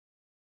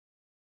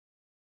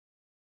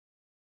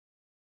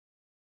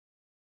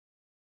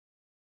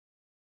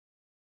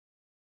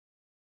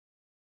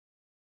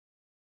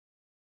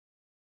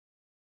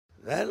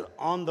Well,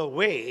 on the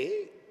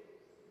way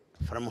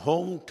from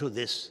home to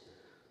this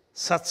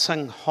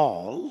Satsang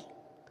hall,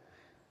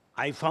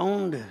 I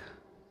found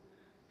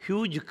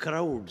huge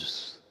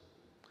crowds,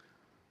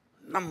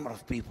 number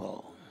of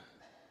people.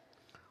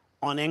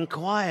 On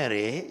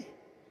inquiry,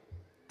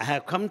 I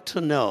have come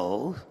to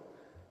know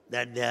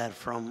that they are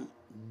from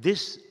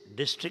this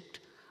district,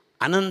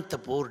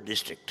 Anantapur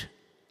district,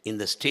 in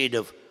the state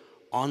of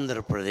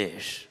Andhra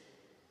Pradesh.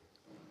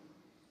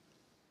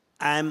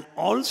 I am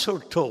also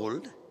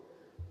told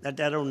that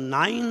around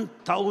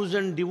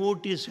 9,000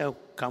 devotees have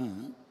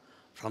come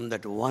from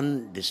that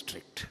one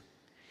district.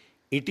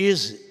 It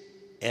is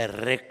a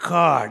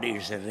record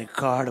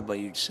by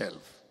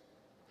itself.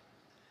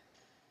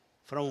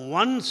 From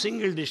one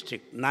single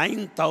district,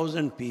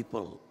 9,000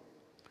 people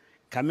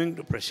coming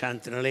to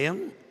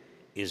Prashantinilayam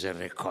is a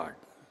record.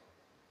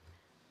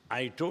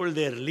 I told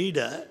their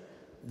leader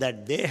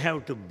that they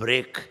have to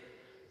break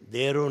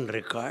their own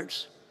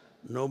records.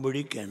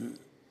 Nobody can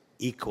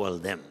equal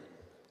them.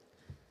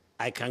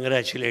 I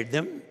congratulate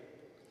them.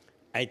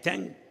 I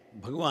thank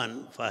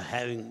Bhagavan for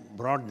having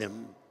brought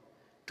them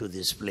to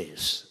this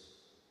place.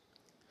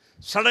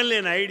 Suddenly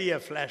an idea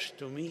flashed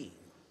to me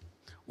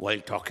while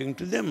talking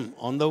to them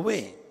on the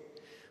way.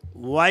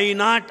 Why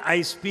not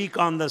I speak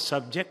on the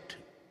subject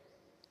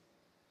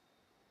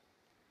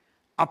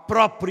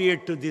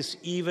appropriate to this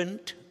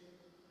event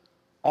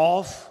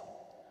of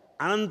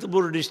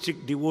Anantapur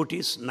district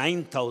devotees,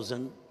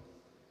 9,000,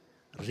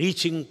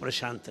 reaching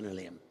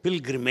Prashantinilayam,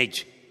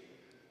 pilgrimage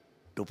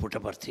to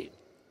Puttaparthhi.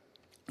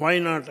 Why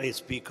not I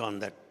speak on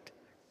that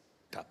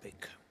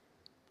topic?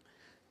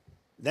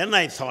 Then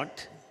I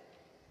thought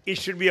it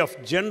should be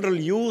of general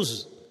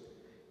use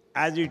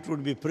as it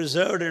would be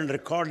preserved and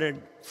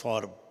recorded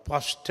for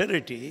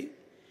posterity.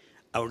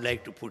 I would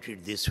like to put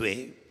it this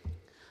way.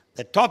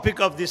 The topic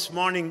of this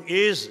morning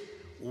is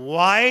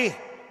why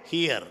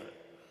here?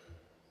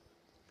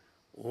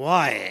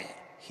 Why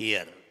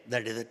here?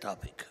 That is the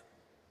topic.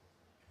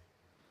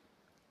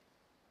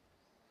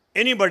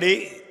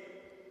 Anybody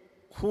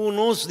who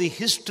knows the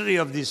history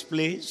of this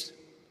place,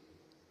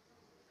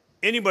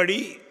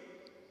 anybody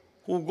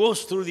who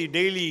goes through the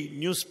daily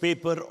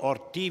newspaper or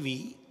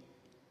TV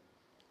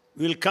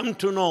will come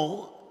to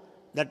know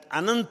that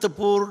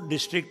Anantapur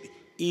district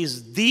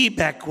is the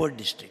backward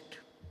district.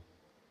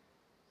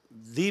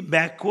 The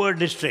backward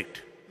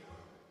district.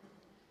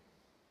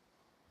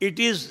 It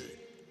is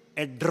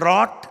a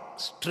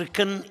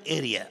drought-stricken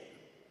area.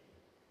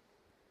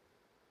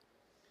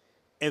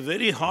 A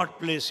very hot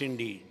place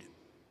indeed.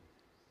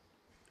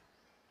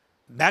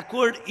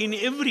 Backward in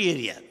every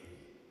area.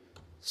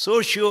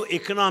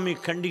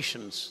 Socio-economic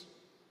conditions,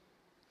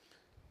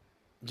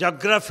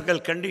 geographical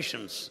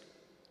conditions,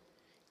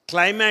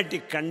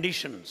 climatic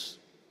conditions,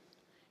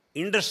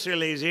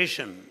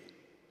 industrialization,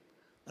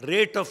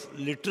 rate of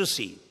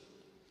literacy,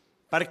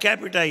 per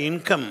capita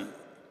income,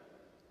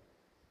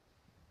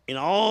 in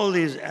all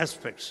these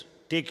aspects,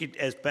 take it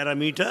as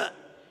parameter,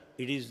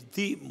 it is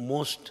the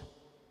most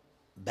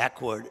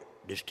backward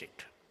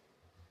district.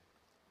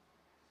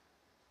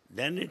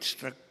 Then it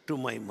struck to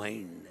my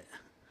mind,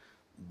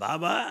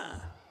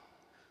 Baba,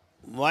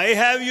 why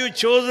have you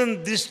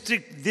chosen this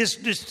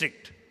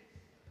district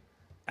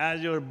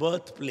as your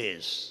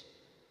birthplace?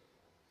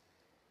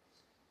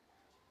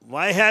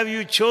 Why have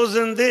you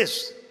chosen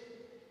this?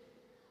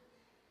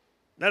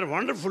 They're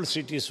wonderful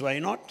cities, why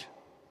not?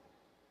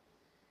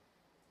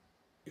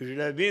 You should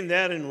have been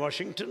there in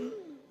Washington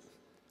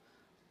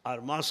or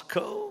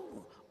Moscow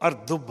or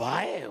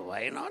Dubai,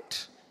 why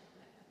not?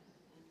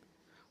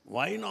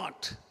 Why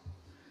not?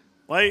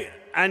 Why?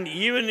 And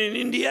even in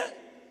India,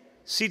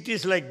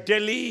 cities like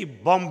Delhi,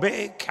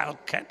 Bombay,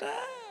 Calcutta,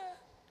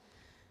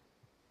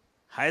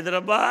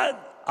 Hyderabad,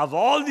 of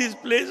all these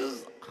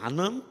places,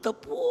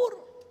 Anantapur,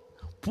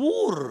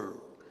 poor.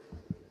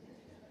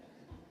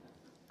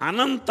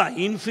 Ananta,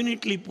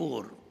 infinitely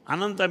poor.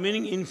 Ananta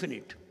meaning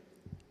infinite.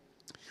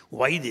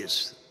 Why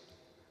this?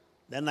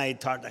 Then I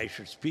thought I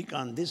should speak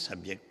on this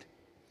subject.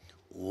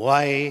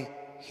 Why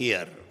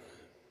here?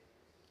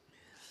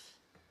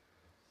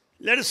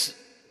 Let us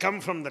come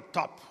from the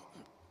top.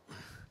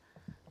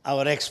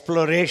 Our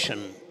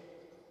exploration,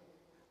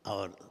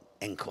 our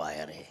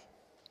inquiry.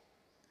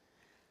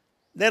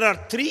 There are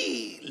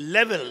 3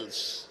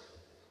 levels.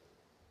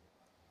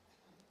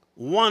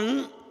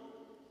 1,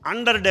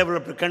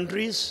 underdeveloped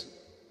countries.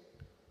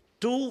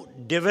 2,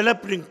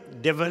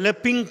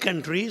 developing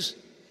countries.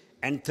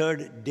 And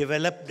 3rd,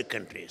 developed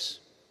countries.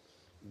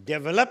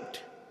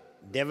 Developed,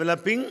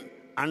 developing,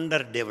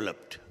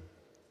 underdeveloped.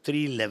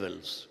 3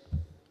 levels.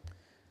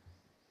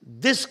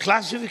 This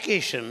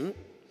classification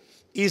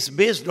is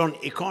based on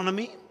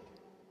economy,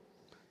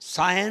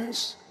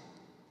 science,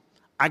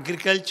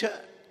 agriculture,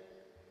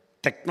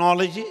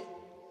 technology,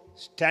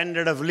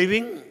 standard of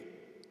living,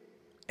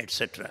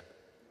 etc.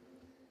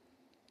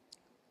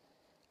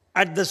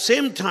 At the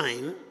same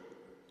time,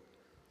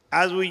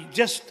 as we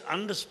just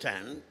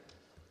understand,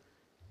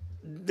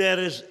 there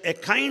is a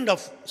kind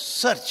of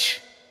search,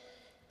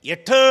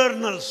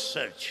 eternal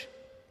search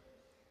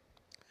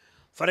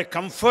For a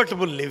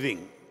comfortable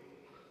living,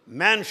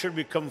 man should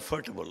be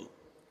comfortable.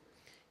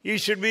 He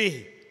should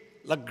be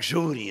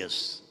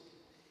luxurious.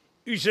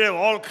 He should have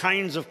all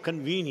kinds of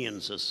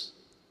conveniences.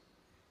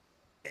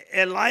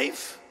 A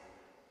life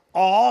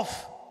of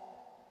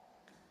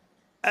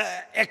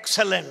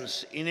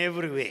excellence in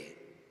every way.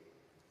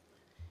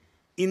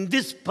 In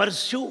this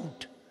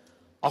pursuit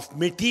of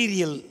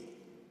material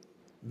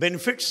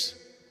benefits,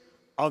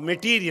 of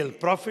material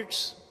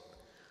profits,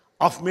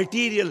 of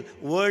material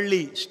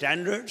worldly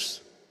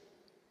standards,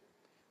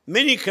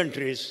 many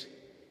countries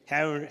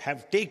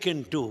have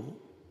taken to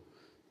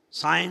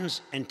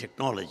science and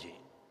technology.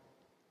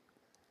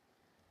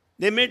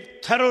 They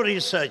made thorough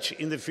research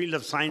in the field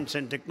of science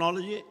and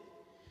technology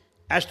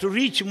as to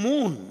reach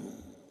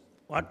moon.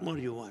 What more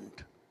you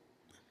want?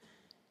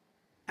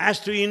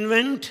 As to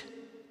invent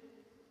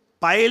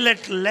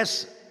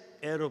pilotless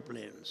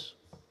aeroplanes.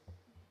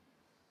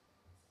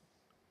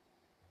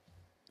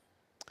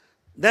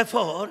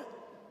 Therefore,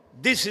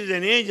 this is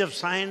an age of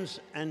science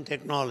and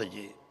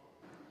technology,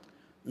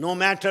 no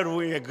matter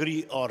we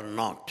agree or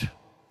not.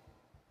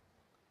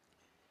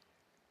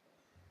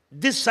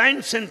 This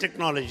science and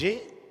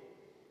technology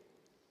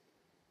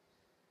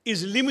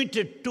is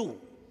limited to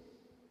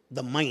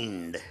the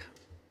mind,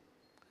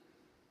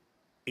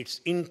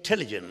 its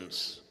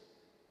intelligence,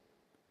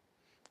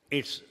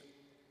 its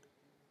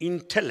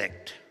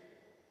intellect,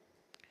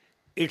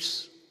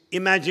 its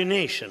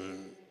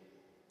imagination,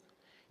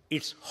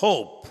 its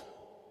hope,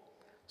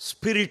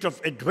 spirit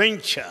of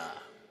adventure,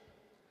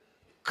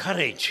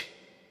 courage,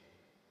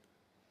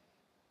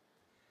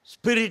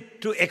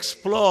 spirit to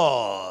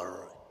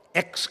explore,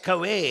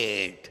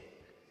 excavate,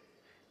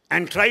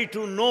 and try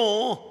to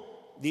know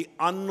the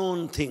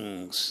unknown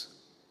things,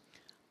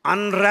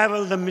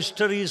 unravel the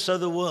mysteries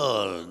of the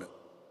world,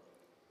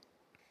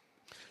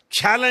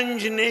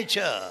 challenge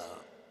nature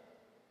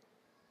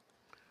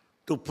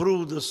to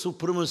prove the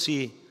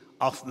supremacy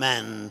of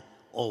man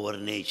over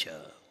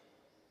nature.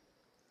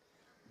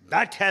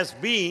 That has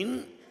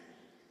been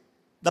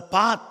the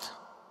path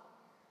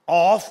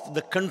of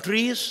the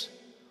countries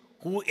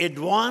who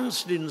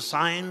advanced in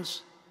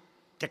science,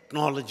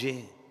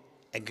 technology,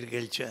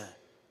 agriculture,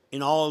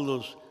 in all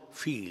those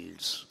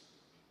fields.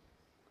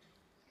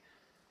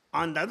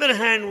 On the other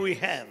hand, we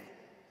have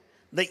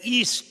the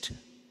East.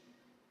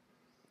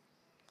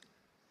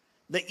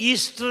 The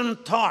Eastern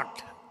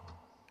thought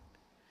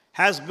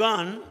has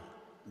gone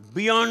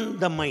beyond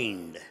the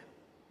mind.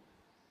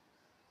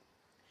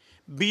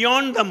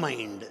 Beyond the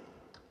mind,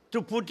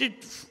 to put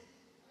it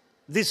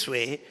this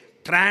way,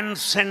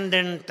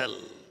 transcendental.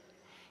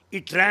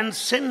 It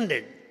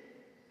transcended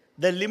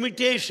the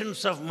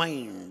limitations of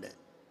mind.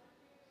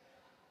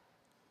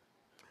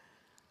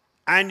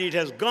 And it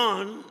has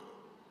gone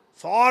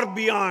far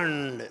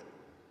beyond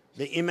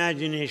the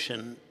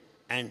imagination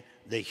and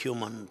the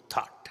human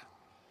thought.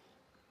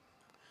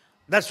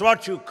 That's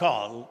what you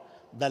call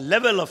the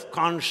level of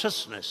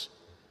consciousness,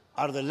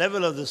 or the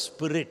level of the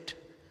spirit,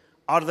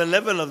 or the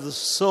level of the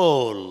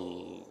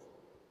soul.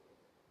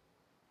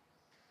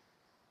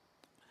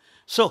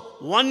 So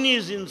one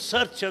is in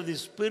search of the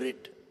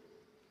spirit,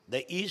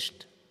 the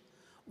East.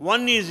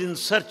 One is in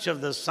search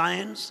of the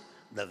science,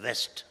 the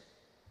West.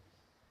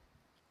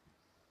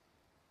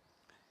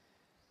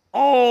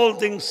 All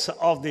things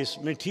of this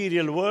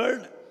material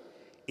world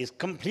is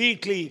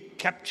completely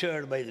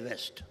captured by the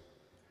West.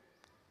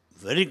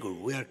 Very good.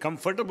 We are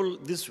comfortable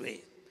this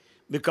way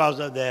because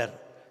of their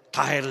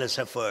tireless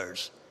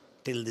efforts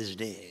till this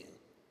day.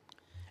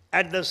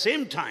 At the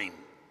same time,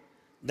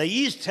 the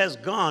East has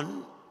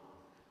gone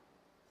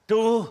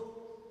to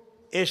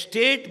a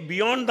state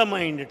beyond the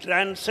mind, a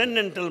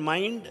transcendental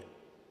mind,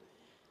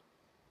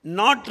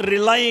 not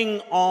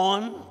relying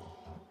on,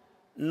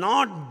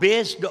 not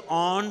based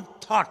on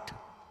thought,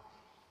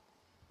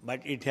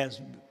 but it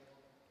has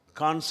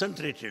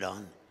concentrated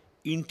on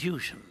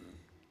intuition.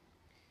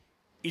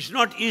 It's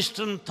not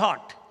Eastern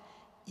thought.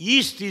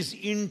 East is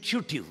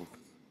intuitive.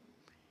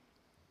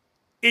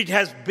 It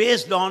has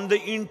based on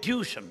the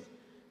intuition,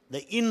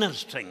 the inner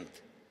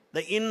strength,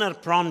 the inner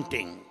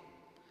prompting,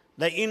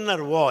 the inner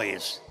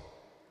voice,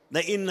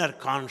 the inner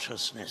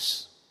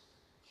consciousness.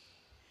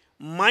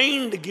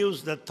 Mind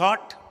gives the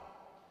thought,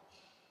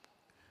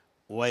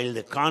 while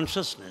the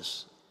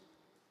consciousness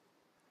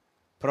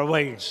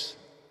provides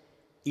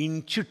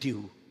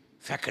intuitive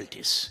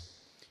faculties,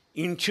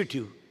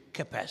 intuitive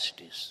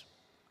capacities.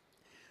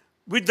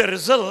 With the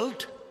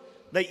result,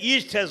 the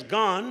East has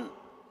gone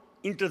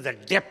into the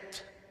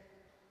depth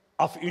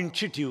of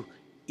intuitive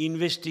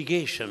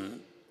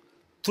investigation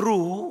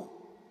through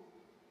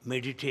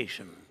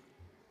meditation.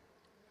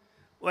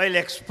 While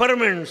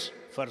experiments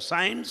for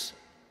science,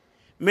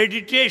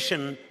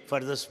 meditation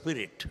for the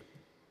spirit.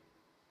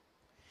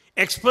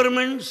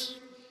 Experiments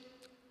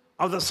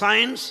of the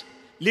science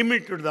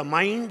limit to the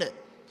mind,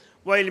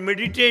 while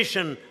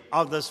meditation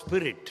of the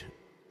spirit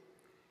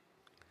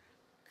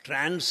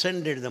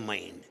transcended the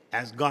mind,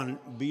 has gone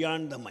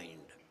beyond the mind.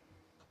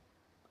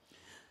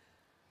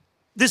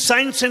 This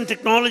science and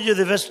technology of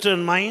the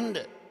Western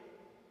mind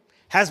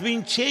has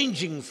been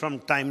changing from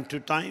time to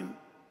time,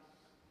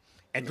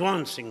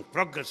 advancing,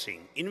 progressing,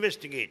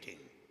 investigating,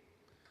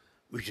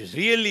 which is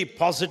really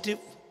positive,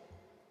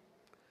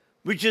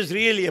 which is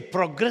really a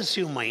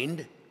progressive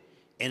mind,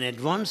 an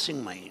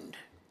advancing mind,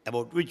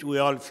 about which we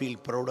all feel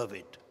proud of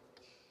it.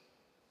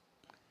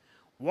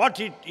 What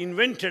it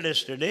invented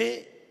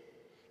yesterday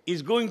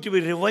is going to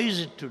be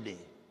revised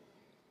today.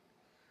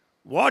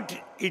 What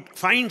it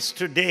finds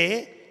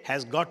today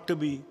has got to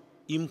be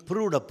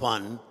improved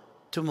upon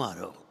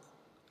tomorrow.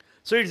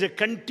 So it's a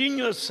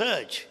continuous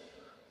search,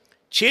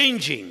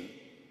 changing.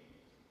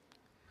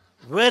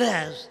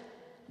 Whereas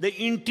the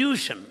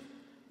intuition,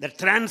 the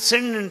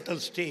transcendental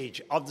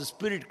stage of the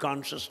spirit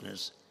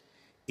consciousness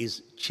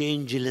is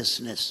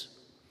changelessness.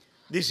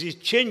 This is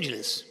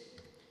changeless.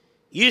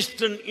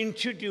 Eastern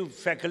intuitive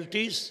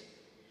faculties,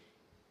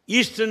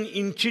 Eastern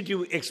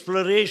intuitive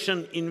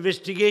exploration,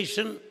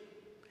 investigation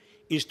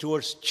is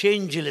towards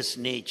changeless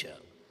nature,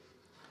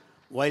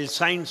 while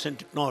science and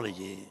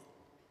technology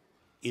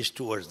is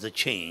towards the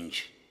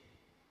change.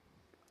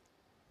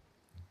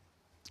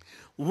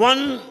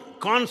 One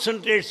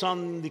concentrates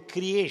on the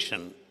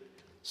creation,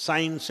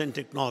 science and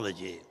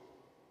technology,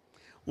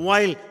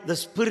 while the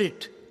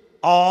spirit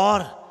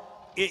or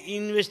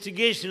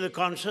investigation of the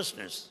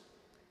consciousness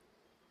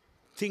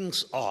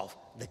thinks of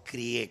the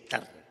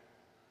creator.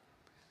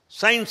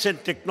 Science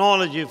and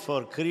technology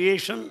for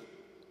creation,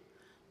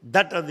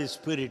 that of the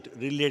spirit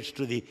relates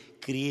to the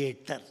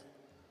creator.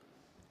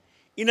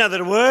 In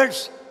other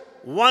words,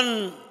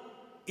 one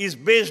is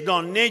based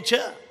on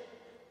nature,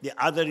 the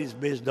other is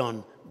based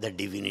on the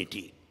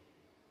divinity.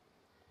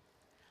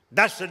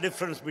 That's the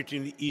difference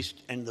between the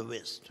East and the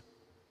West.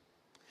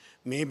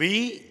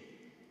 Maybe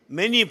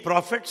many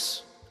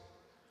prophets,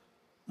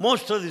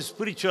 most of the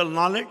spiritual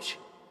knowledge,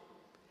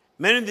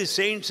 many of the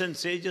saints and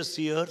sages,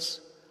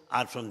 seers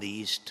are from the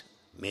East,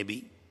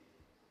 maybe.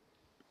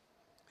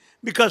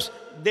 Because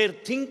their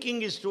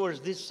thinking is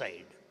towards this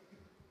side.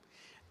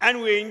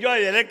 And we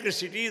enjoy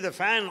electricity, the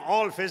fan,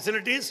 all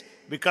facilities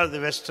because of the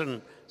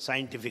Western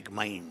scientific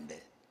mind.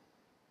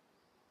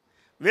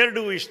 Where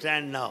do we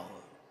stand now?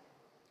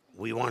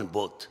 We want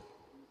both.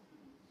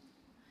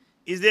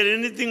 Is there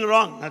anything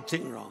wrong?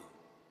 Nothing wrong.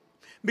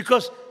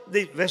 Because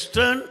the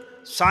Western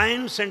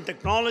science and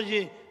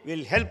technology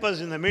will help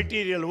us in the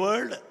material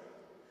world.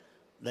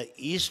 The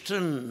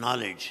Eastern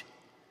knowledge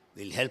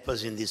will help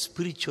us in the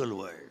spiritual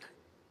world.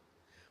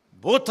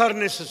 Both are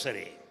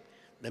necessary,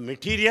 the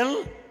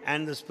material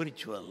and the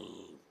spiritual.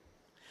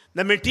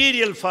 The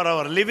material for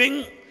our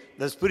living,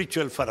 the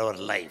spiritual for our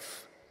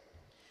life.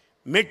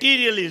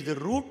 Material is the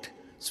root,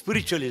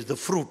 spiritual is the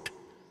fruit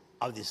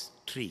of this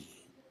tree.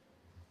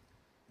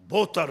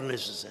 Both are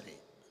necessary.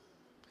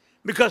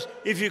 Because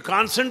if you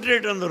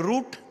concentrate on the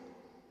root,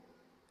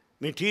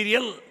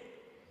 material,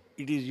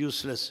 it is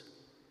useless.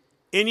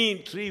 Any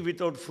tree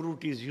without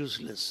fruit is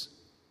useless.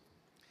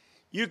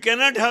 You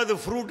cannot have the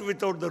fruit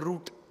without the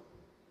root.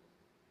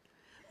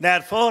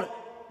 Therefore,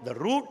 the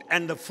root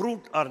and the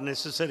fruit are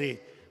necessary,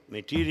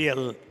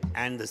 material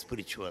and the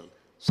spiritual.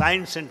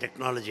 Science and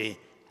technology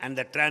and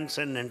the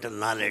transcendental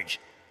knowledge,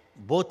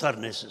 both are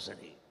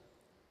necessary.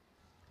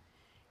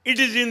 It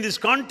is in this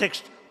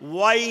context,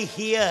 why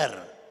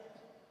here?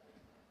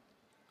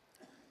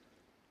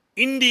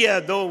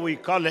 India, though we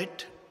call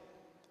it,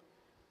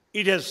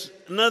 it has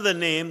another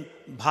name,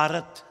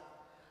 Bharat.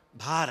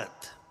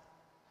 Bharat.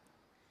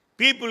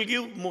 People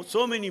give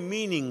so many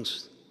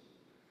meanings.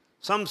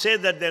 Some say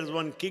that there is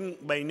one king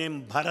by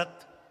name Bharat.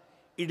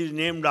 It is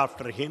named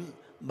after him,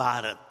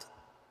 Bharat.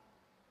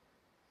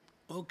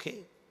 Okay.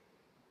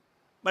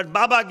 But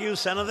Baba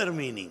gives another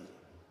meaning.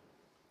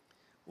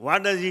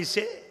 What does he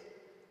say?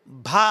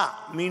 Bha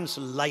means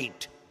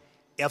light,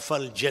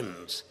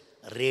 effulgence,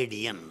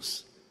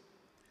 radiance.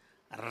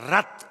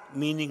 Rat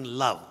meaning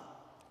love.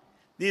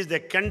 This is the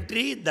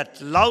country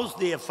that loves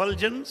the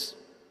effulgence,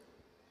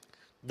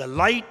 the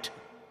light.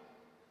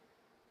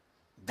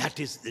 That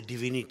is the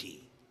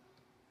divinity.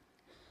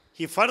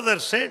 He further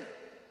said,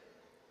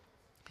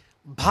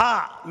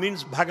 Bha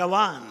means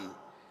Bhagavan,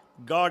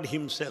 God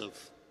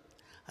himself.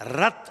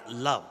 Rat,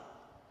 love.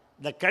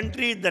 The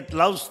country that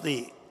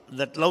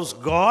loves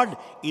God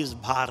is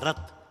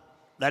Bharat.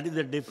 That is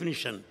the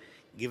definition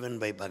given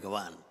by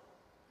Bhagavan.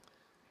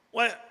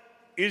 Well,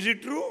 is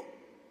it true?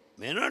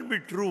 May not be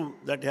true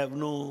that have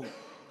no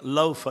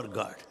love for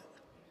God.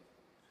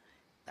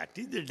 That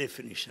is the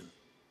definition.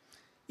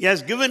 He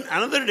has given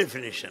another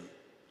definition.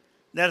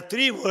 There are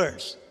three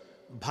words.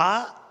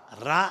 Bha,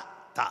 ra,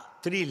 ta.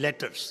 Three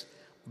letters.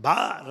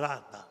 Bha,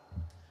 ra, ta.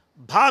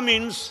 Bha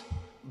means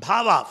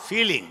bhava,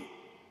 feeling.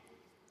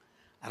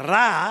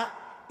 Ra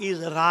is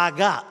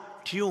raga,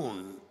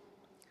 tune.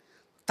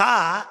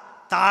 Ta,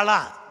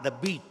 tala, the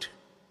beat.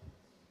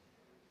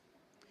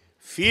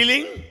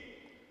 Feeling,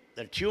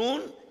 the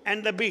tune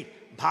and the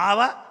beat.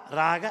 Bhava,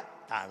 raga,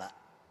 tala.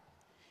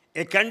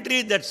 A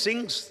country that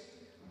sings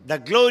the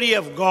glory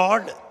of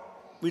God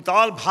with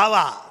all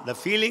bhava, the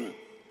feeling,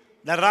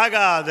 the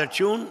raga, the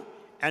tune,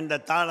 and the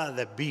tala,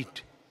 the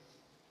beat.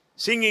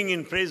 Singing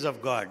in praise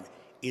of God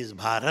is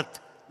Bharat,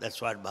 That's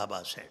what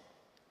Baba said.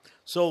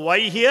 So why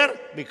here?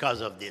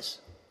 Because of this.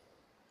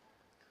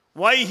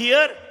 Why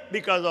here?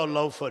 Because of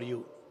love for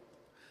you.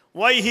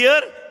 Why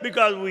here?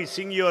 Because we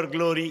sing your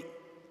glory.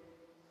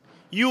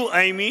 You,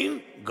 I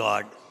mean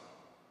God.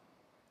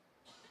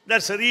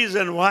 That's the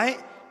reason why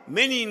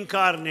many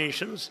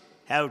incarnations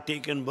have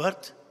taken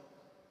birth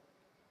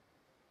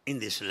in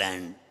this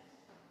land.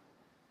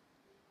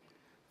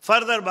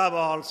 Further, Baba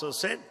also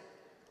said,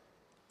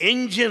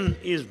 engine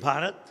is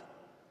Bharat.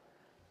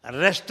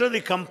 Rest of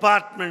the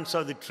compartments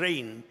of the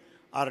train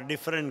are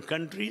different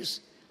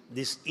countries.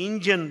 This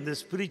engine, the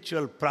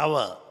spiritual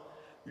power,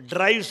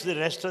 drives the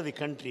rest of the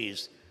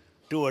countries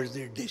towards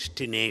the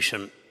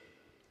destination.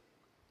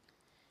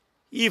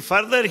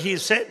 Further he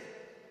said,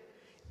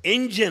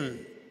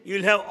 engine,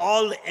 you'll have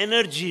all the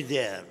energy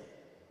there.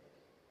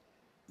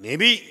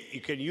 Maybe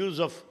you can use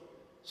of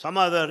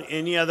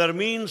any other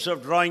means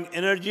of drawing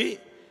energy,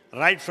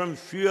 right from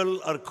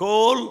fuel or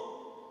coal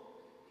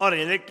or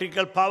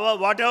electrical power,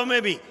 whatever may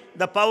be.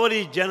 The power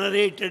is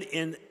generated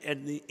in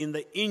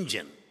the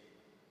engine.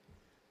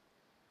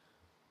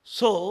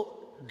 So,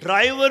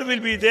 driver will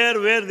be there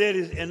where there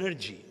is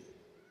energy.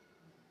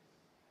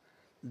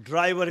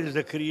 Driver is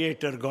the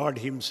creator, God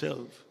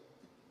himself.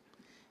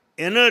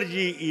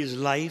 Energy is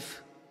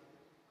life.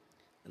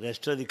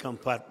 Rest of the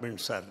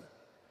compartments are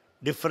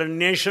different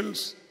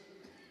nations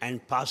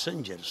and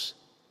passengers.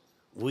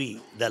 We,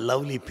 the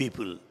lovely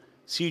people,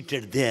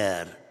 seated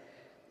there,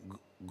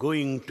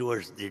 going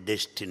towards the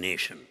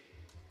destination.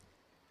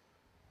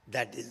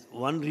 That is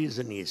one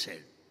reason he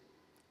said.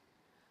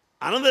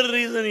 Another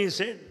reason he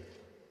said,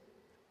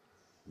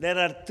 there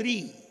are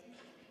three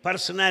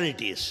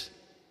personalities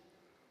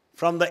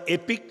from the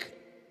epic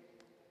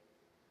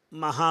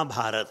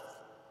Mahabharata.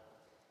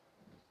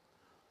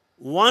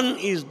 One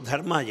is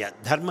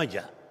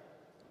Dharmaja.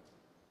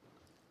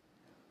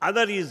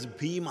 Other is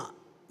Bhima.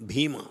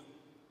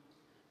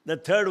 The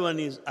third one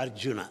is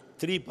Arjuna.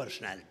 Three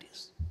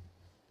personalities.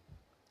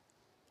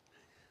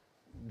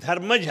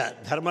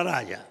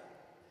 Dharmaraja,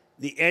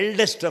 the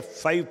eldest of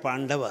 5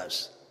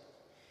 Pandavas,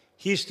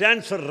 he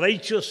stands for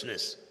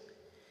righteousness.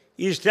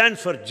 He stands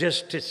for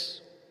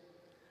justice,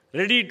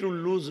 ready to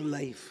lose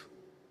life.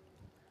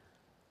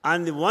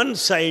 On the one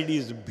side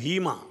is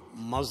Bhima,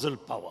 muscle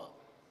power.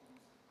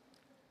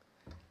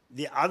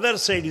 The other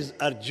side is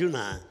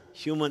Arjuna,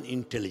 human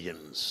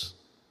intelligence.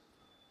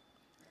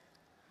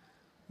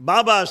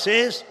 Baba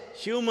says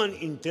human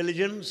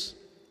intelligence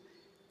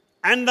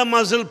and the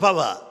muscle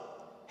power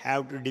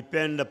have to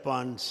depend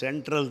upon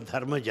central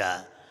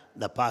Dharmaja,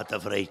 the path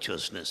of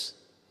righteousness.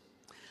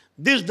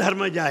 This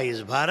Dharmaja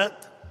is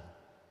Bharat.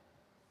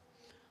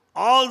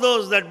 All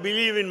those that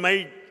believe in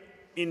might,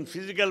 in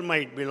physical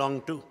might,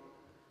 belong to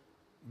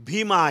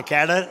Bhima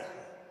cadre.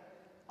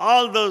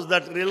 All those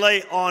that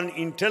rely on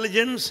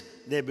intelligence,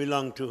 they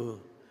belong to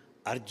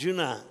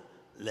Arjuna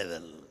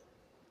level.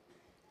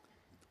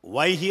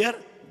 Why here?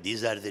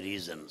 These are the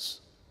reasons.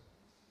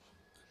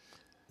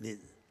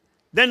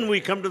 Then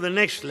we come to the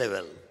next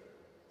level.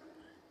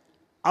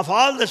 Of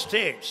all the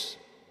states,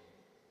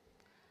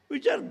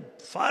 which are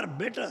far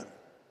better,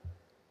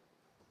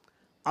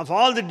 of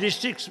all the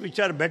districts which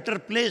are better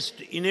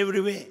placed in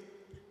every way,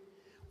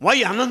 why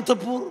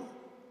Anantapur?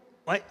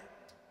 Why?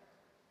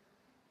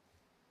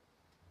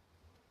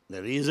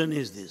 The reason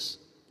is this.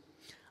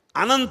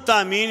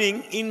 Ananta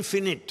meaning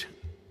infinite.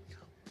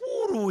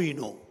 Poor we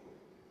know.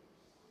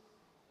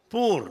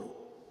 Poor,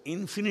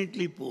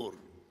 infinitely poor.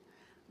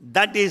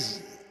 That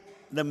is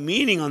the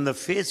meaning on the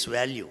face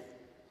value.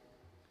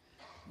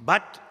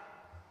 But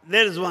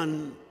there is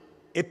one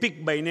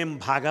epic by name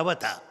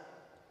Bhagavata.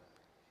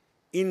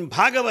 In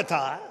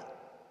Bhagavata,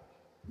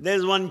 there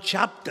is one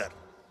chapter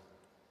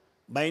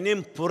by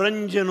name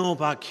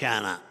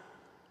Puranjanopakhyana.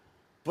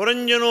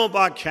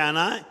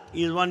 Puranjanopakhyana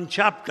is one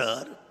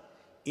chapter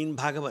in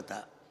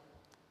Bhagavata,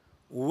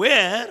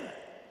 where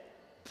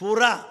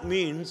Pura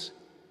means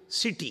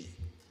city.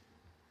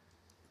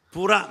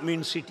 Pura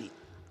means city.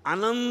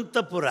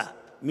 Anantapura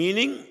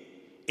meaning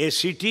a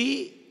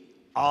city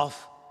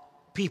of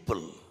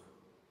people.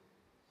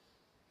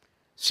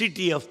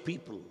 City of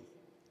people.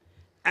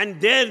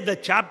 And there the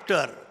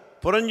chapter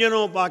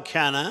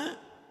Puranjanopakhyana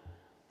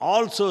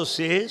also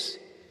says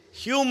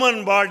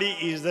human body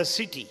is the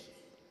city,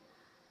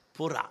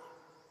 Pura,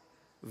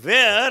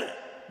 where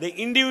the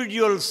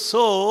individual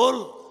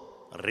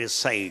soul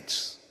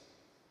resides.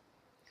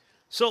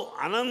 So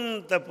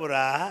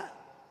Anantapura,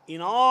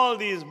 in all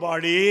these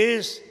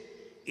bodies,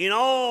 in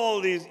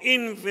all these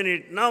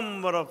infinite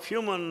number of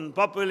human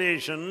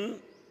population,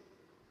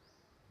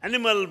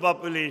 animal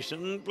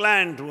population,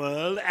 plant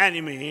world,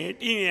 animate,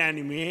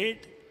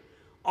 inanimate,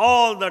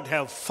 all that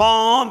have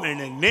form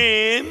and a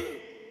name,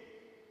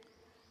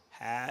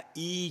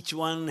 each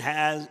one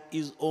has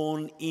his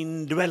own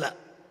indweller.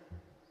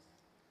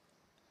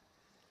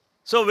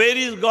 So where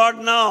is God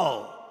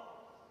now?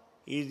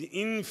 He is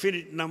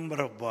infinite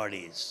number of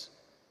bodies.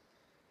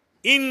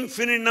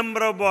 Infinite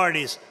number of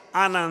bodies.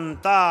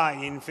 Ananta,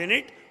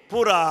 infinite.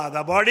 Pura,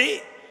 the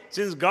body.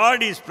 Since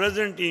God is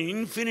present in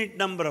infinite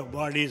number of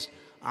bodies,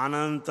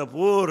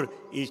 Anantapur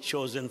is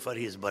chosen for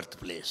his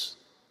birthplace.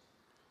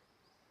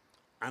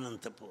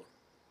 Anantapur.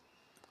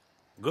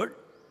 Good?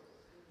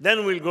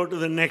 Then we'll go to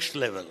the next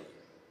level.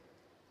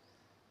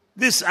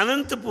 This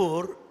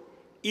Anantapur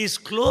is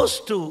close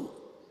to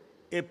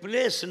a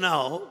place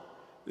now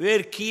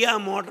where Kia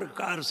motor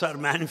cars are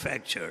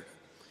manufactured.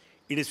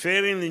 It is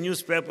fair in the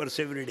newspapers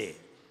every day.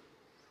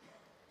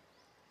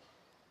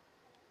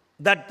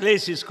 That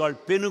place is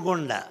called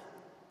Penugonda.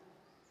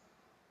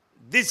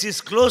 This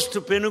is close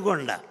to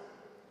Penugonda.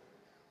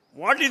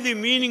 What is the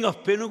meaning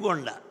of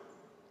Penugonda?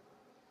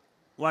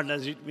 What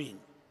does it mean?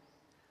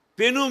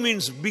 Penu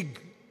means big.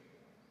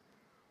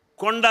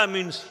 Konda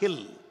means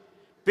hill.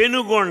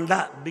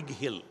 Penugonda, big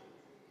hill.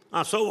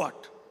 So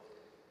what?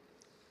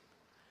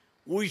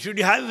 We should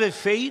have a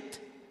faith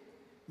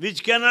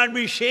which cannot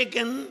be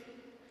shaken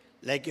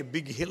like a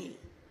big hill,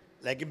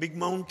 like a big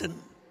mountain.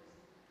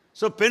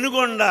 So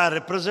Penugonda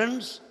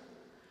represents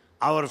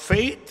our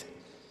faith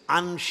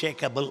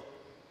unshakable.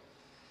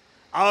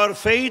 Our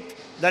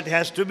faith that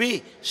has to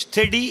be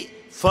steady,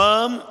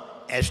 firm,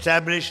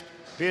 established.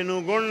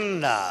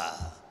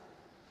 Penugonda.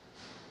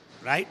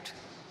 Right?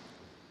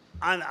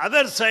 On the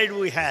other side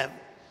we have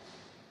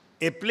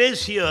a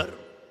place here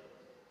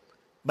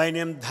by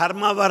name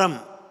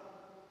Dharmavaram.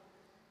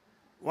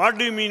 What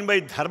do you mean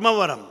by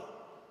Dharmavaram?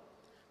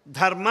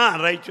 Dharma,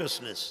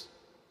 righteousness.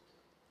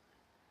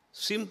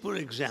 Simple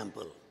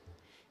example.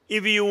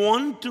 If you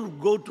want to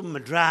go to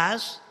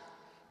Madras,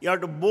 you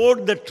have to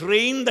board the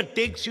train that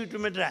takes you to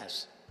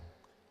Madras.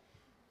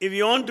 If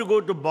you want to go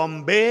to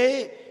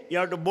Bombay, you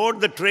have to board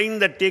the train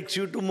that takes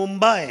you to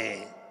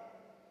Mumbai.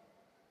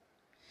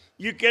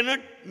 You cannot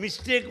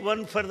mistake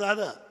one for the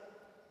other.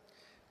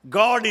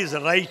 God is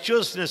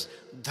righteousness,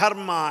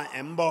 dharma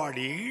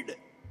embodied,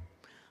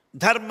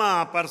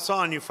 dharma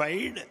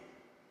personified.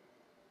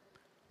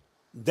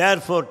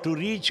 Therefore, to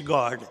reach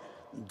God,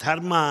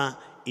 dharma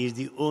is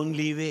the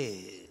only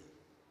way.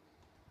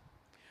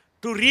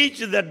 To reach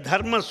that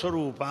dharma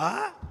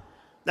swarupa,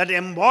 that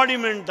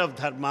embodiment of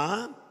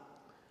dharma,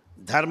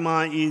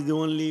 dharma is the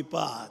only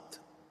path.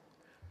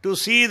 To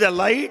see the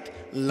light,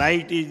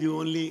 light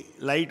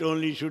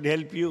only should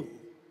help you.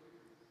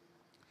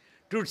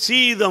 To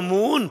see the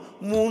moon,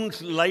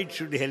 moon's light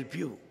should help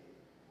you.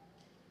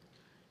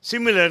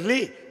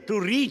 Similarly, to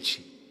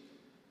reach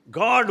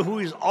God who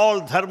is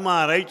all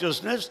dharma,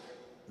 righteousness,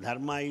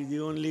 dharma is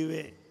the only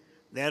way.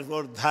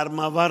 Therefore,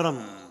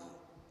 dharmavaram.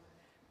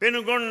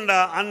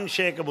 Penugonda,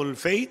 unshakable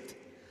faith.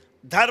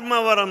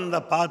 Dharmavaram,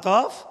 the path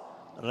of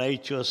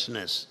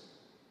righteousness.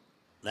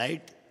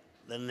 Right?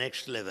 The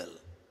next level.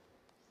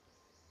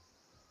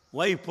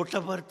 Why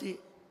Puttaparthi?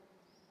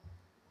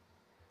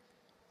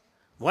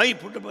 Why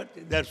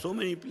Puttaparthi? There are so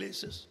many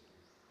places.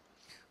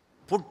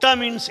 Putta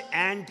means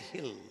ant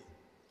hill.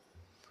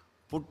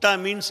 Putta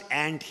means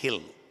ant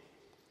hill.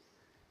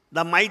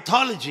 The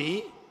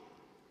mythology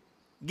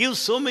gives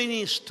so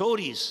many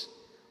stories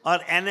or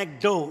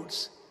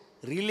anecdotes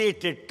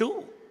related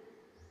to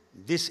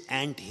this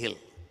ant hill.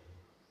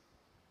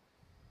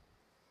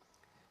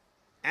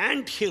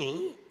 Ant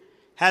hill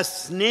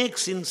has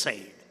snakes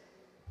inside.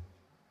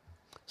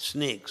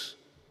 Snakes.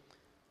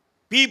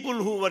 People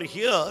who were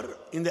here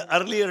in the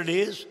earlier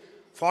days,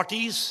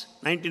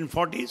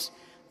 1940s,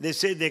 they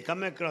say they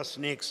come across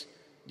snakes.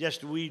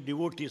 Just we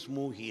devotees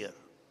move here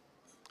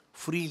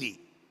freely.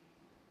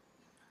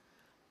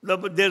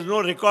 There's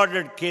no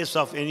recorded case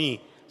of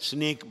any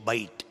snake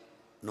bite.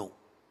 No.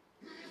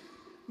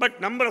 But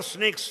number of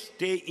snakes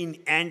stay in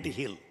ant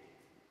hill.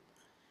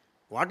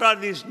 What are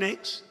these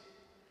snakes?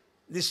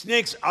 The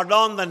snakes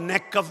adorn the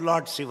neck of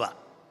Lord Shiva.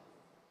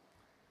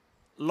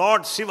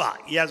 Lord Shiva,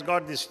 he has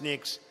got the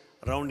snakes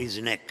around his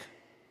neck.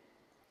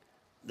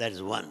 That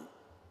is one.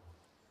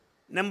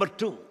 Number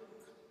two,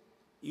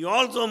 you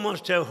also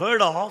must have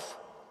heard of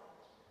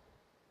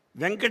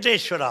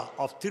Venkateshwara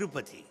of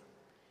Tirupati.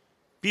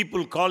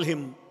 People call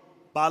him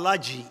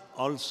Balaji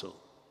also.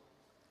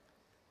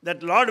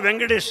 That Lord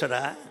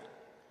Venkateshwara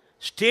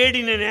stayed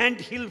in an ant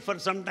hill for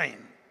some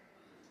time,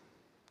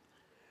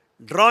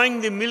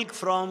 drawing the milk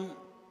from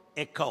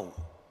a cow.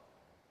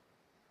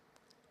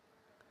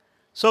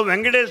 So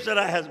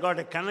Venkateshwara has got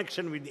a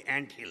connection with the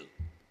ant hill.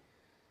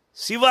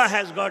 Shiva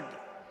has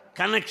got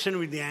connection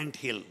with the ant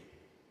hill.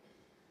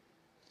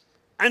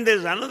 And there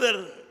is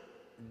another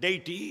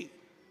deity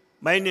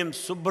by name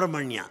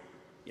Subramanya.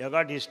 You have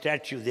got his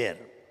statue there.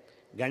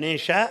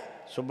 Ganesha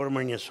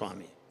Subramanya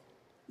Swami.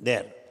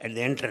 There at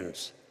the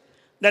entrance.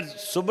 That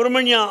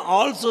Subramanya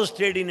also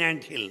stayed in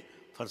ant hill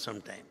for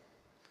some time.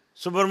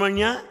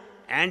 Subramanya,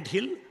 ant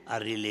hill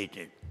are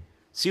related.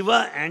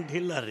 Shiva, ant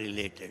hill are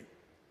related.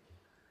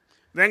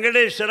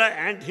 Venkateshwara,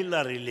 ant hill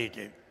are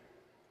related.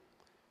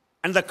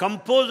 And the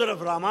composer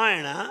of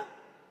Ramayana,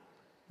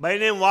 by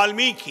name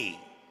Valmiki,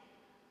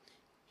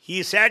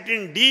 he sat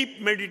in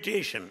deep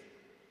meditation.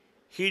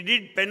 He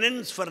did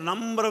penance for a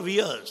number of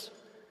years.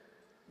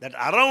 That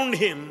around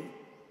him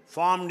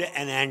formed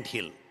an ant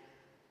hill.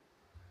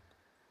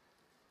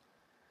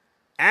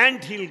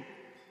 Ant hill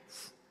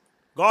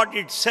got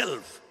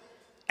itself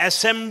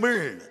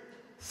assembled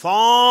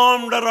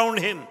formed around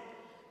him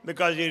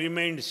because he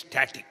remained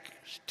static,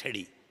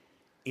 steady,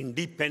 in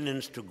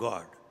dependence to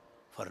God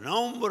for a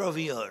number of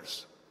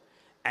years.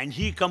 And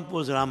he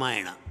composed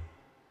Ramayana.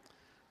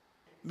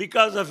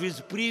 Because of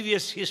his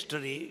previous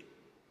history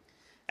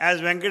as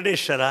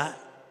Venkateshwara,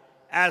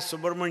 as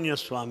Subramanya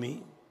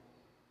Swami,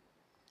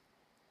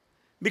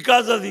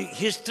 because of the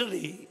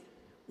history,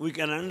 we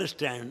can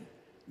understand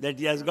that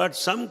he has got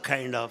some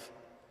kind of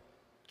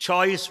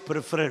choice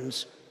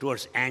preference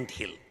towards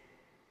anthill.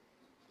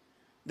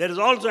 There is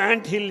also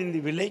anthill in the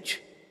village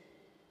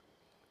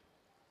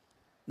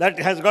that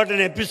has got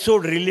an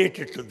episode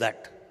related to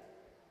that.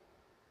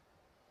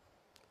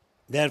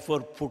 Therefore,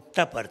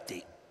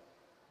 Puttaparthi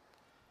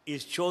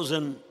is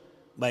chosen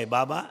by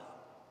Baba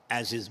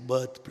as his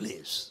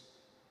birthplace.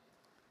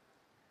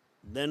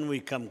 Then we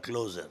come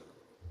closer.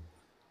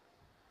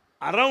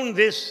 Around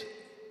this,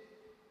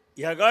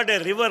 you have got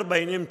a river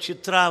by name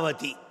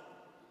Chitravathi.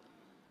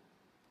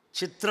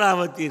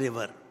 Chitravathi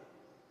river.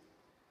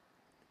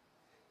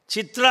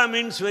 Chitra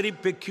means very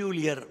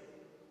peculiar,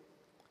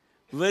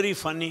 very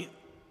funny,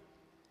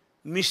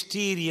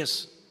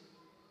 mysterious,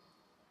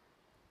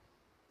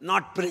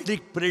 not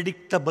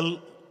predictable.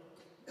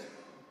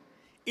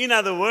 In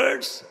other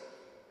words,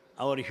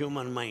 our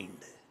human mind.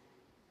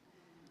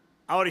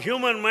 Our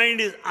human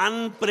mind is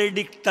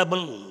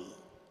unpredictable.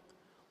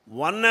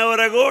 1 hour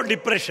ago,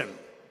 depression.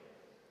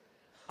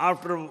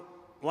 After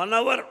 1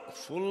 hour,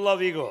 full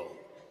of ego.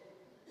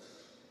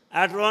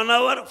 After 1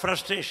 hour,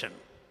 frustration.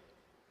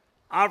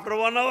 After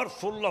 1 hour,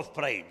 full of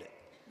pride.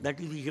 That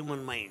is the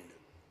human mind.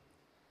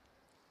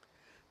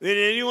 When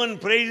anyone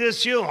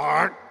praises you,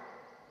 what?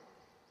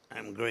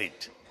 I'm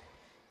great.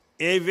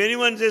 If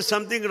anyone says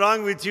something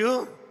wrong with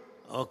you,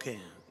 okay,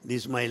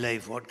 this is my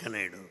life, what can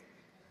I do?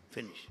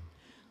 Finish.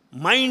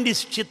 Mind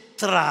is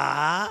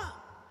chitra,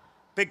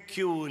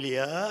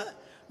 peculiar,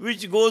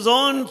 which goes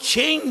on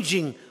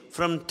changing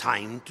from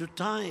time to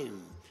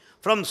time,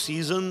 from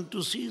season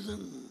to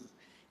season,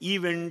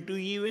 event to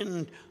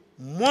event,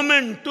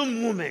 moment to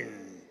moment.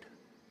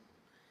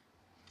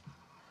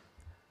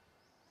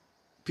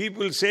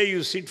 People say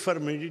you sit for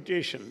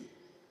meditation,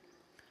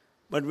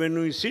 but when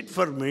we sit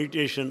for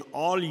meditation,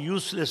 all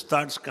useless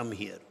thoughts come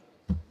here.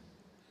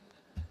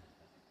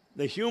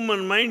 The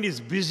human mind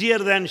is busier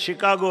than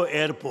Chicago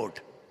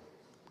airport.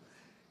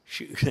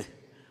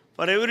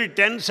 For every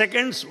 10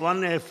 seconds,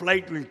 a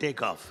flight will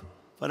take off.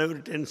 For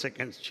every 10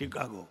 seconds,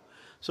 Chicago.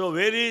 So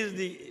where is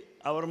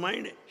our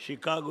mind?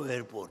 Chicago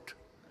airport.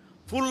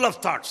 Full of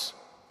thoughts.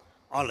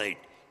 All right.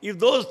 If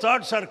those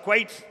thoughts are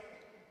quite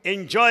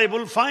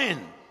enjoyable,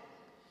 fine.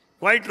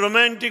 Quite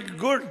romantic,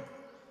 good.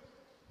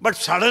 But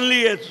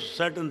suddenly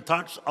certain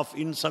thoughts of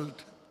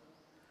insult,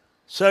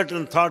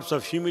 certain thoughts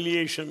of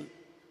humiliation,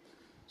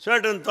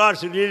 certain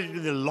thoughts related to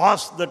the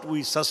loss that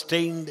we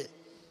sustained,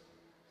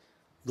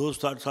 those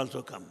thoughts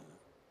also come.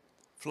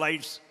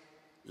 Flights,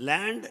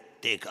 land,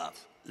 take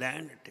off.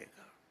 Land, take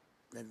off.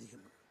 That's the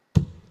human.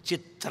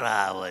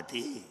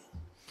 Chitravathi.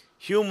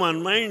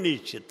 Human mind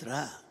is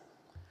chitra.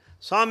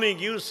 Swami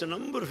gives a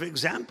number of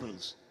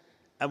examples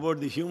about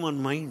the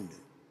human mind.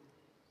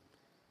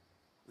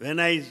 When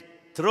I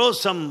throw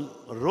some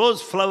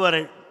rose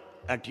flower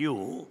at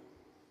you,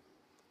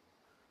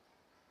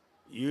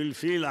 you will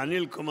feel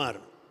Anil Kumar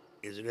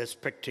is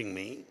respecting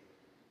me.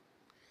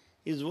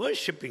 He is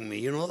worshipping me,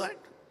 you know that?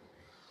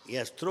 He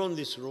has thrown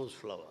this rose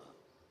flower.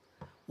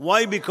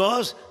 Why?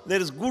 Because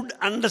there is good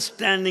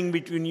understanding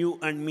between you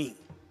and me.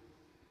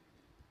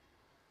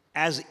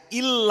 As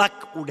ill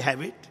luck would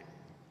have it,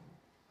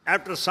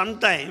 after some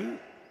time,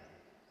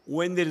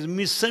 when there is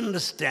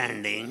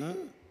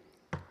misunderstanding,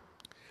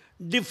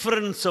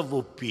 difference of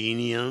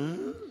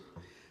opinion,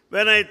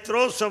 when I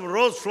throw some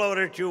rose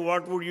flower at you,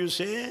 what would you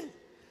say?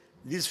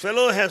 This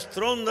fellow has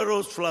thrown the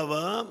rose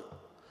flower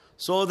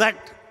so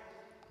that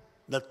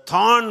the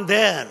thorn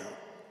there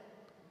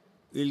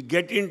will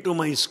get into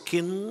my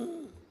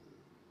skin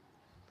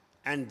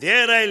and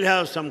there I'll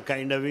have some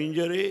kind of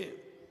injury.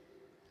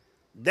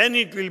 Then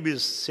it will be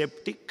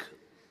septic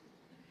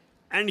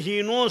and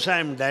he knows I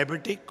am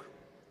diabetic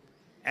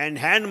and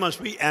hand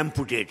must be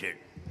amputated.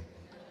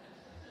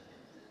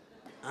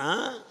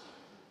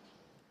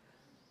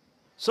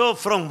 So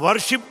from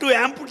worship to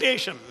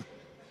amputation,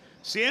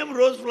 same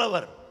rose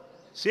flower,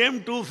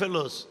 same two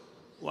fellows.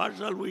 What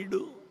shall we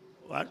do?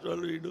 What shall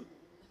we do?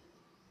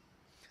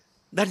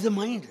 That's the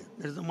mind.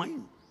 That's the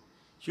mind.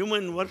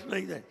 Human works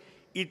like that.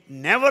 It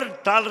never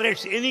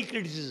tolerates any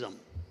criticism.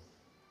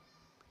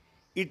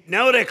 It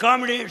never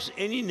accommodates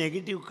any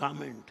negative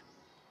comment.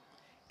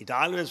 It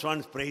always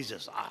wants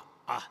praises.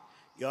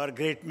 You are a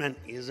great man.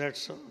 Is that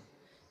so?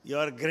 You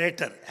are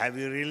greater. Have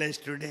you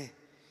realized today?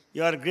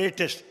 You are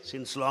greatest.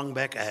 Since long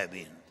back I have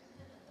been.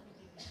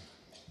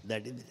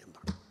 That is the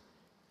temper.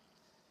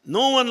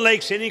 No one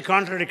likes any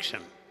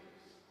contradiction.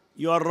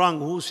 You are wrong.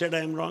 Who said I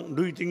am wrong?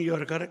 Do you think you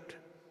are correct?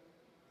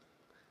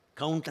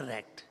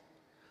 Counteract.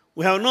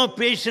 We have no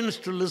patience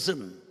to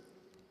listen.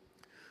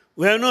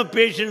 We have no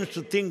patience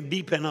to think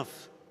deep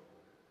enough.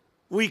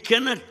 We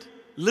cannot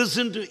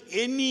listen to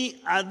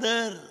any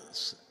other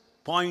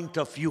point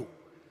of view.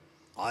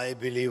 I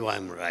believe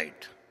I'm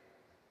right.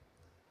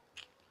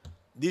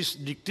 This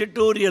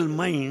dictatorial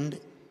mind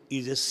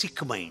is a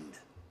sick mind.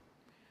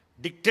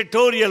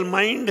 Dictatorial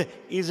mind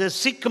is a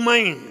sick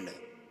mind.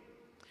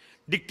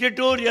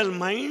 Dictatorial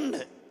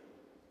mind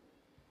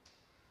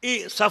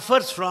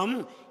suffers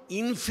from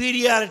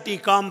inferiority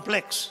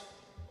complex.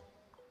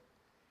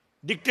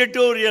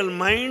 Dictatorial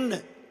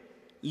mind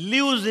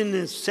lives in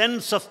a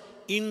sense of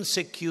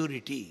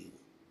insecurity.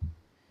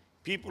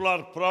 People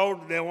are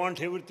proud, they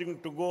want everything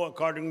to go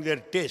according to their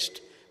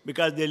taste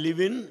because they live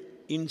in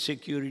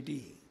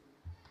insecurity.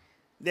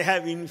 They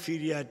have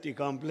inferiority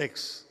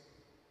complex.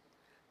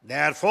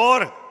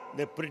 Therefore,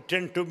 they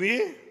pretend to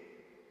be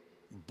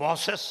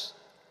bosses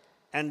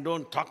and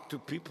don't talk to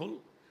people,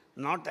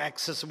 not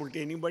accessible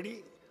to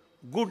anybody.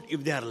 Good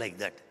if they are like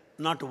that.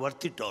 Not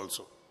worth it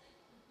also.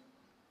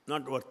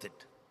 Not worth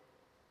it.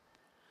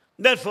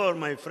 Therefore,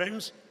 my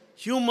friends,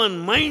 human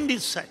mind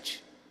is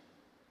such.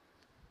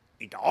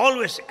 It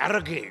always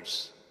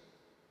arrogates.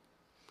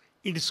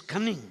 It is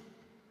cunning.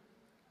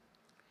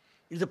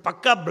 It is a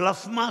pakka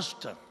bluff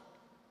master.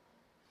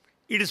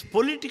 It is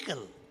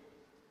political.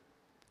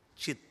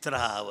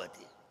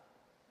 Chitravathi.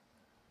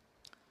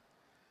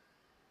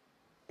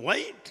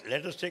 Why?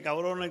 Let us take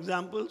our own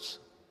examples.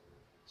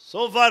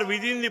 So far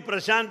within the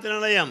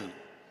Prashantinalayam,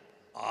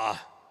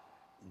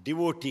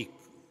 devotee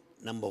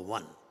number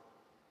 1.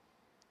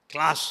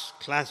 Class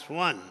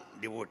 1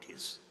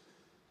 devotees.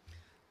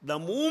 The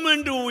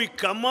moment we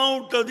come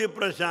out of the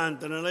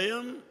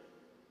Prashantinalayam,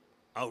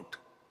 out.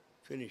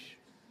 Finish.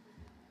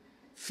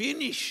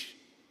 Finish.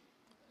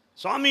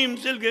 Swami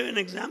himself gave an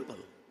example.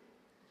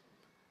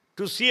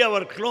 To see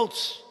our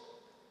clothes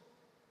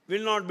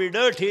will not be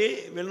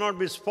dirty, will not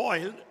be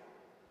spoiled.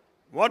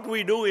 What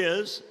we do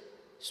is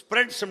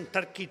spread some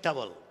turkey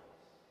towel,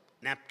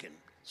 napkin,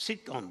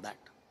 sit on that.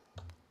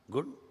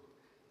 Good.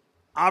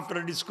 After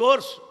a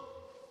discourse,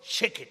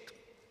 shake it.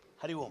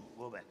 Hari Om,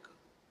 go back.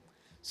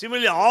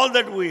 Similarly, all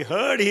that we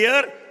heard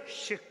here,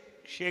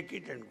 shake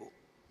it and go.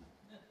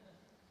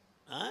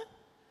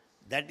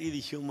 That is the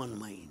human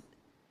mind.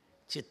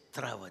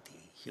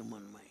 Chitravathi,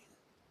 human mind.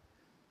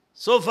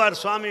 So far,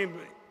 Swami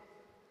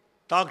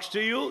talks to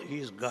you, he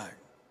is God.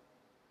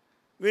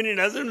 When he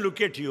doesn't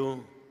look at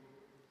you,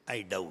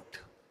 I doubt.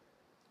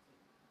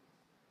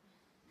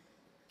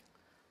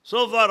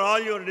 So far, all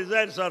your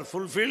desires are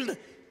fulfilled,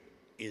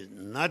 is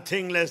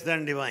nothing less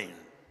than divine.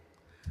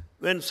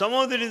 When some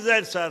of the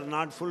desires are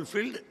not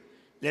fulfilled,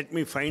 let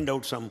me find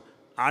out some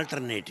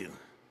alternative.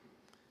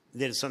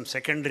 There is some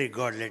secondary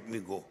God, let me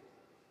go.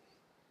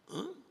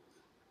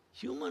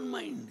 Human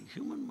mind,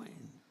 human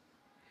mind.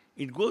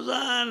 It goes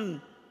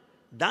on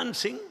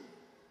dancing.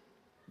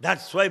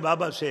 That's why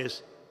Baba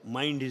says,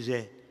 mind is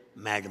a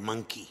mad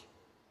monkey.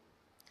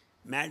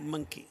 Mad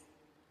monkey.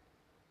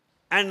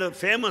 And a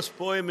famous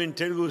poem in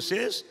Telugu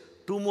says,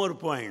 2 more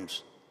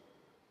points.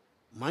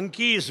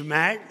 Monkey is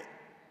mad.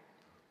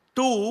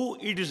 2,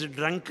 it is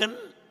drunken.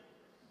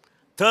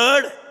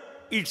 3rd,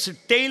 its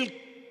tail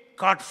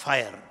caught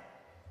fire.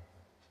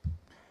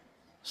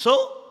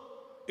 So,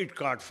 it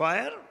caught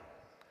fire,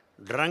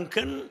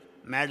 drunken,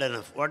 mad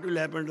enough. What will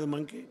happen to the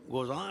monkey?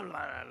 Goes on,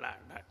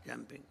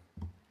 jumping.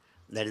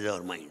 That is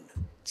our mind.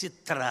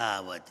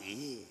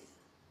 Chitravathi.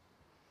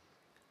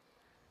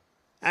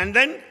 And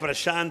then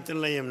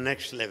Prashantinalayam,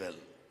 next level.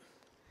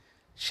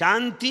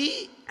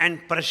 Shanti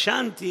and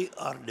Prashanti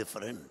are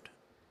different.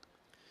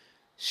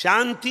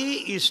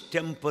 Shanti is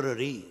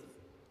temporary.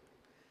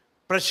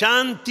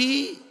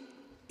 Prashanti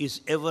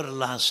is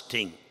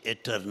everlasting,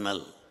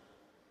 eternal.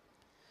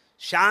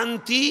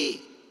 Shanti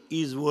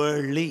is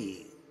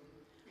worldly.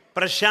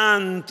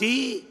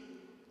 Prashanti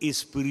is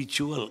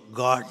spiritual,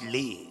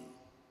 godly.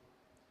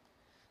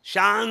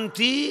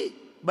 Shanti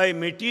by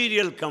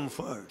material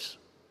comforts.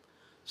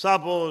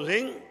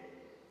 Supposing,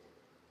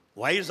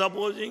 why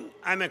supposing?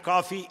 I am a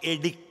coffee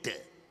addict.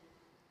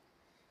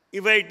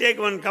 If I take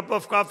 1 cup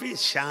of coffee,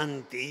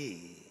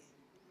 Shanti.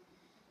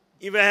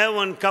 If I have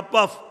 1 cup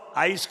of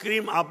ice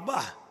cream,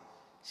 Abba,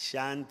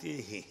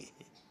 Shanti.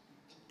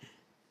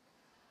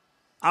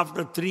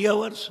 After 3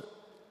 hours,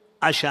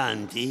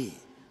 Ashanti,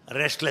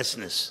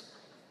 restlessness.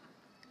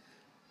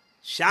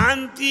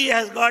 Shanti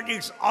has got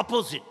its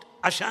opposite,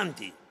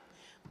 Ashanti.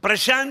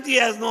 Prashanti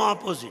has no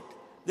opposite.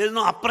 There is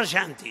no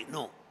aprashanti,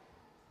 no.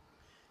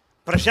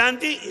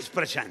 Prashanti is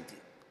prashanti.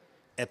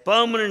 A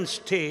permanent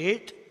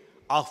state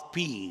of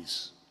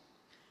peace.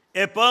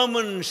 A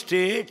permanent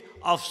state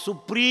of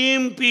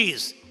supreme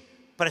peace.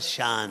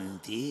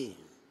 Prashanti.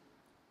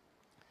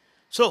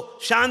 So,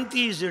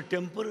 Shanti is a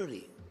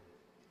temporary.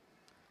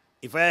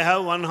 If I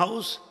have 1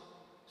 house,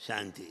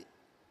 Shanti.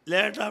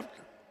 Later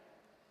after,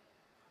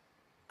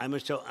 I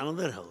must have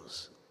another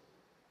house.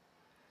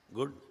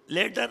 Good.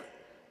 Later,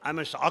 I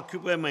must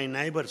occupy my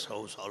neighbor's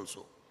house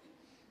also.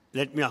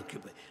 Let me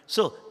occupy.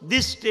 So,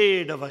 this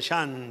state of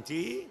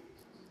Ashanti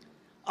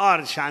or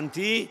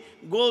Shanti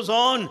goes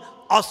on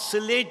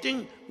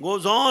oscillating,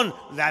 goes on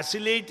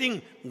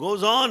vacillating,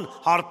 goes on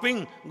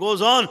harping,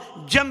 goes on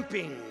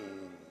jumping.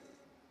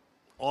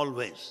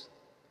 Always.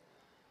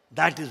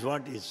 That is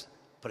what is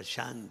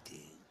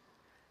prashanti.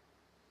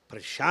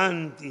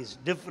 Prashanti is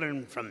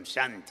different from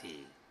shanti.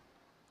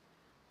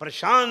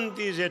 Prashanti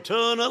is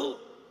eternal.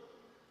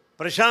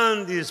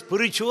 Prashanti is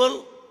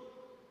spiritual.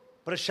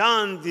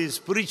 Prashanti is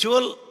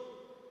spiritual.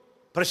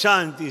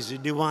 Prashanti is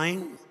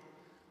divine.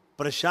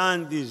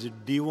 Prashanti is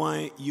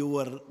divine,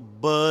 your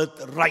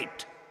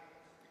birthright.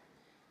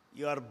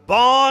 You are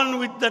born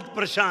with that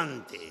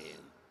prashanti.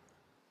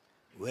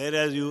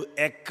 Whereas you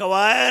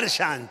acquire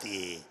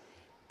shanti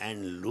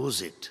and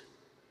lose it.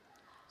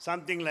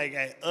 Something like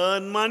I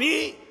earn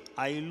money,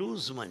 I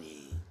lose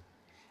money.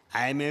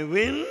 I may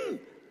win,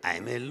 I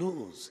may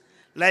lose.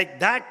 Like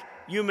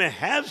that, you may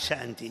have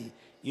shanti,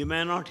 you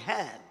may not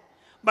have.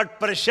 But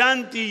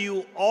prashanti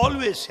you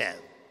always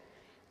have.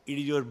 It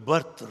is your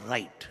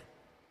birthright.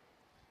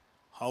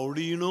 How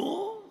do you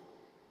know?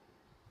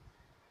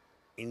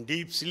 In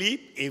deep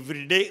sleep,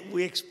 every day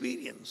we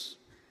experience.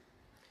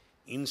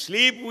 In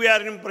sleep, we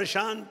are in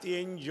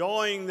prashanti,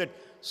 enjoying that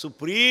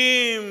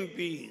supreme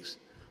peace.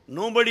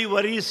 Nobody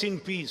worries in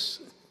peace.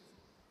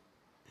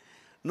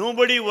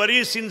 Nobody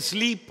worries in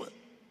sleep.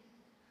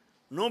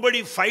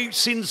 Nobody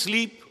fights in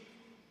sleep.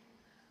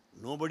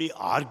 Nobody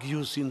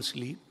argues in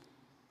sleep.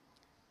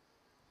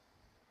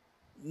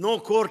 No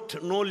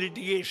court, no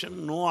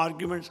litigation, no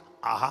arguments.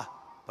 Aha,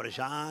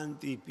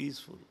 prashanti,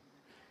 peaceful.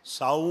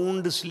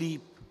 Sound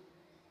sleep.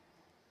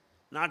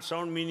 Not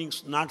sound meaning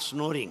not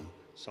snoring.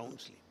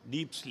 Sound sleep.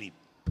 Deep sleep.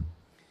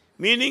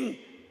 Meaning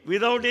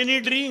without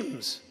any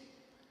dreams.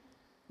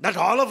 That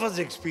all of us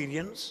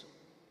experience.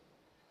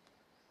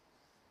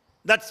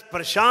 That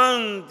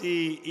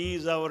prashanti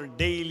is our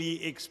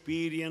daily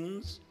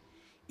experience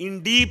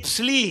in deep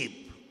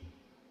sleep.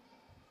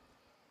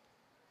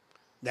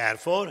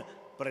 Therefore,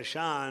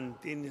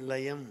 prashanti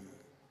nilayam.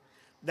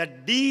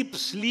 That deep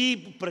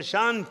sleep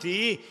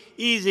prashanti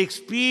is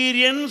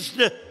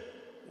experienced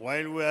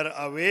while we are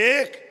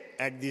awake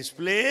at this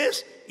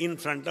place in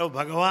front of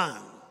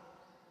Bhagavan.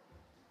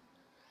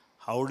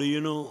 How do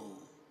you know?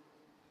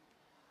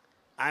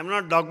 I am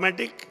not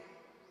dogmatic.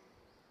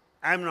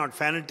 I am not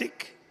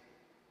fanatic.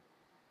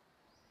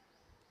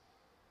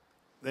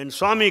 When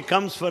Swami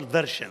comes for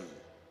darshan,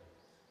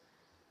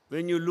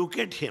 when you look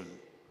at him,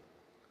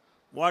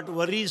 what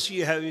worries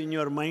you have in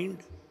your mind?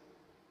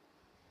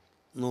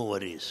 No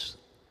worries.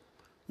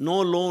 No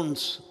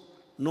loans,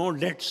 no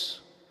debts,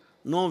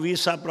 no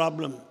visa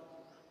problem,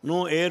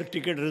 no air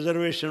ticket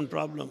reservation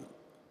problem.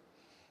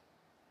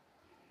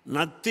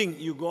 Nothing.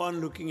 You go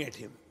on looking at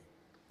him.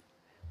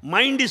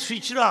 Mind is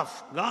switched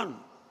off, gone.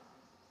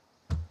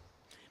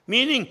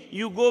 Meaning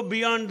you go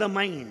beyond the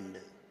mind.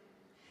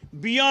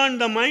 Beyond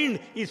the mind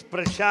is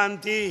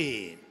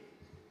prashanti.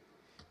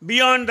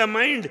 Beyond the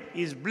mind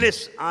is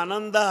bliss,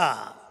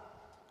 ananda.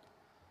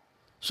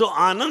 So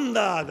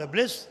ananda, the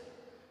bliss,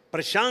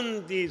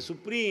 prashanti,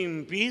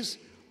 supreme peace,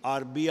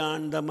 are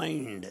beyond the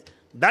mind.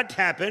 That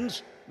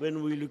happens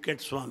when we look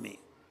at Swami.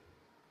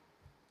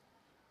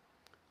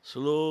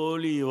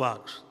 Slowly he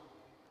walks,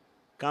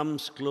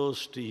 comes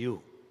close to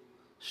you,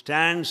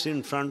 stands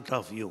in front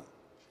of you.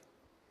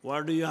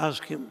 What do you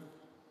ask him?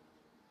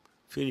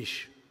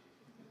 Finish.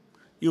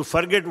 You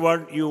forget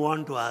what you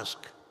want to ask.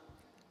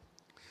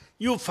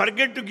 You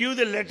forget to give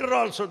the letter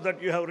also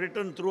that you have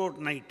written throughout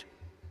night.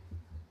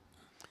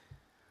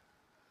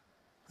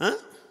 Huh?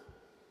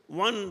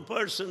 One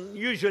person,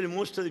 usually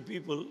most of the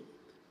people,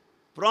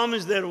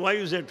 promise their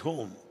wives at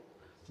home,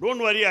 don't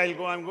worry, I'll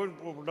go, I'm going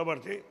to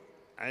Puttaparthhi,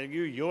 I'll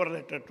give your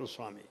letter to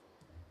Swami.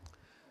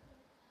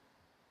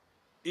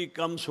 He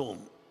comes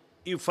home.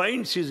 He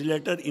finds his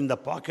letter in the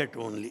pocket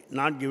only,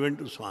 not given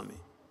to Swami.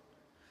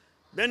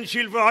 Then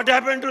she'll, what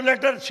happened to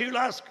letter? She'll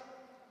ask.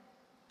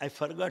 I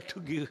forgot to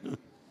give him.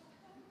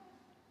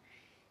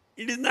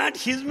 It is not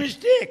his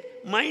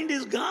mistake. Mind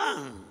is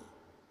gone.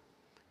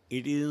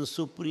 It is in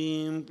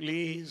supreme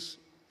bliss,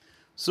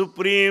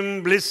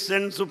 supreme bliss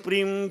and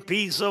supreme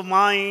peace of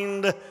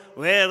mind,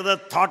 where the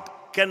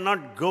thought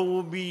cannot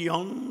go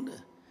beyond,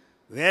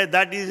 where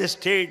that is a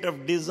state of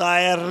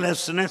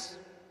desirelessness.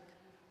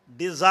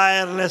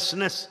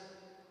 Desirelessness.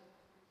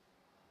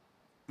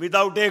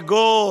 Without a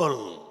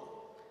goal,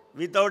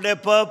 without a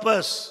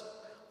purpose,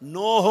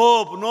 no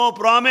hope, no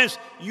promise.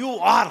 You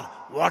are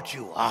what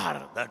you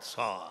are, that's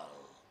all.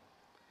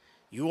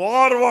 You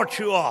are what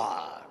you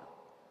are.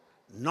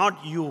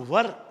 Not you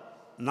were,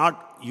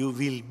 not you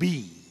will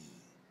be.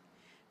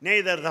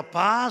 Neither the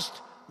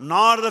past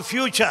nor the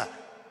future,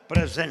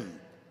 present.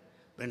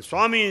 When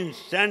Swami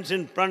stands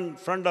in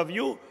front of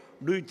you,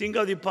 do you think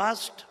of the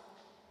past?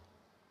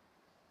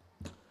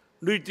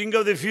 Do you think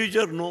of the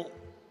future? No.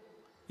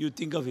 You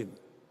think of him,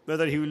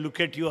 whether he will look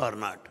at you or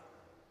not,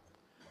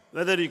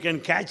 whether you can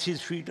catch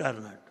his feet or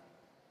not.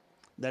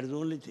 That is the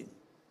only thing.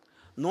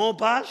 No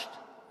past,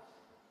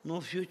 no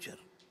future.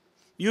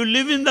 You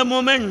live in the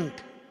moment.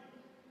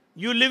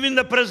 You live in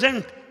the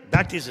present.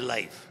 That is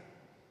life.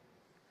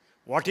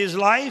 What is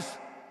life?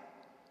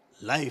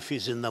 Life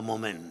is in the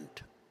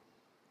moment.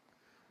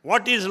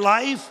 What is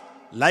life?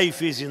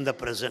 Life is in the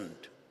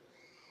present.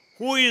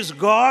 Who is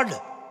God?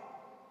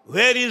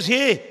 Where is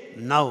He?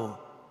 Now.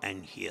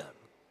 and here.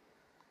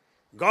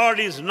 God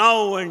is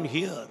now and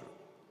here.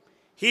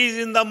 He is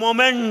in the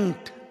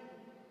moment.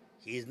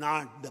 He is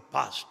not the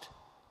past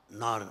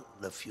nor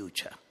the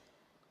future.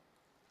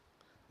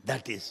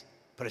 That is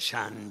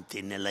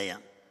Prashanti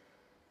Nilayam.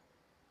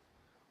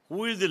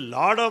 Who is the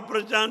Lord of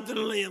Prashanti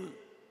Nilayam?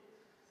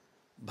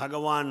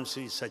 Bhagavan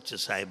Sri Sathya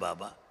Sai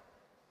Baba.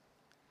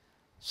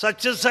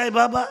 Sathya Sai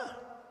Baba,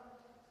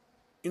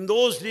 in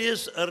those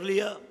days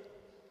earlier,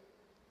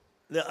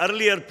 the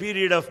earlier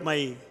period of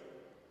my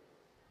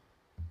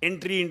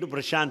entry into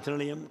Prashanti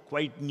Nilayam,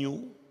 quite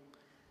new,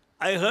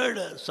 I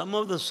heard some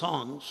of the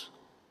songs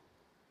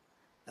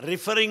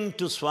referring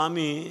to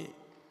Swami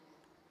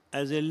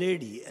as a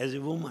lady, as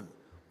a woman.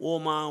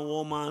 Oma,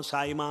 Oma,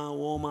 Saima,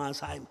 Oma,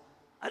 Saima.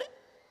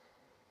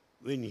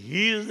 When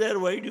he is there,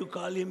 why do you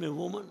call him a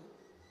woman?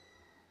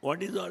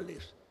 What is all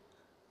this?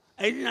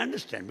 I didn't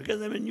understand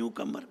because I'm a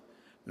newcomer.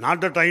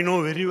 Not that I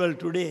know very well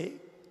today.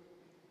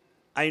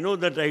 I know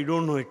that I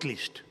don't know at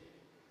least.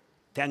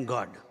 Thank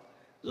God.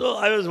 So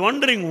I was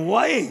wondering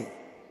why.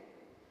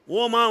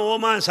 Oma,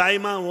 Oma,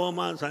 Saima,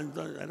 Oma,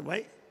 Santa.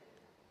 Why?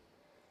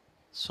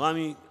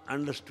 Swami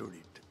understood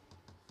it.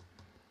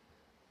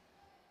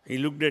 He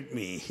looked at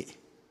me.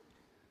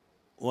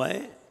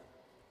 Why?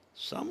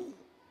 Some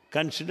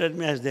consider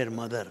me as their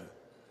mother.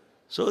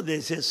 So they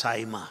say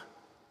Saima.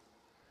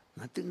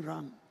 Nothing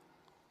wrong.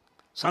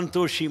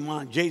 Santoshi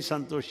Ma, Jai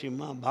Santoshi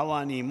Ma,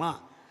 Bhavani Ma.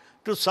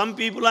 To some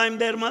people I am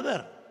their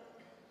mother.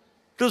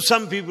 To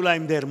some people I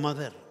am their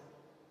mother.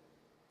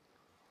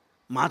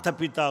 Mata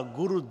Pita,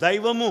 Guru,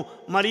 Daivamu,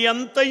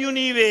 Mariyanta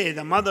Unive,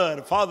 the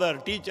mother, father,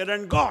 teacher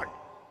and God.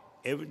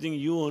 Everything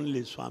you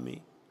only,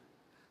 Swami.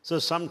 So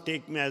some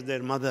take me as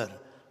their mother.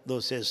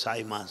 Those say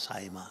Saima,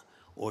 Saima,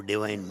 O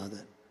Divine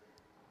Mother.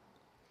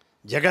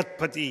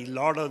 Jagatpati,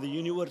 Lord of the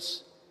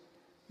universe.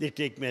 They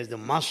take me as the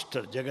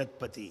master,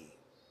 Jagatpati.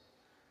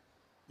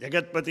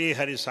 Jagatpati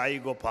Hari Sai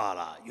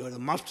Gopala. You are the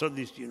master of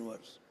this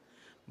universe.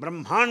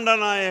 Brahmanda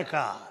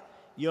Nayaka.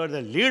 You are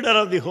the leader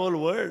of the whole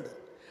world.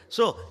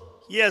 So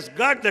he has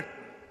got the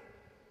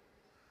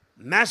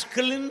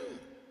masculine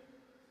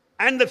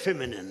and the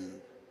feminine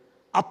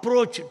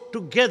approach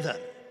together.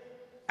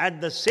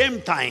 At the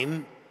same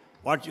time,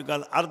 what you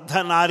call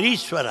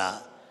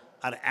Ardhanarishwara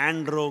or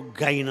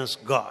androgynous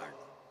God.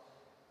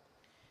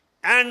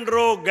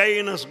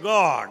 Androgynous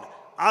God,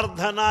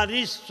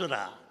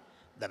 Ardhanarishwara,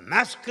 the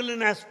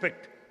masculine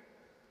aspect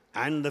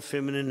and the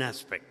feminine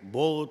aspect,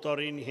 both are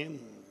in him.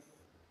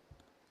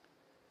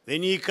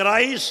 When he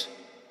cries,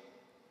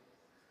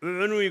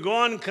 when we go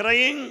on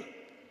crying,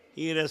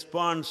 he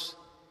responds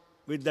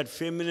with that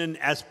feminine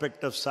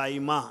aspect of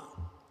Saima.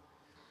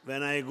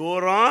 When I go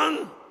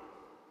wrong,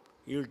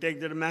 he will take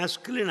that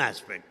masculine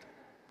aspect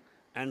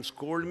and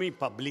scold me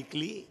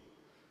publicly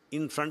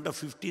in front of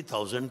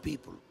 50,000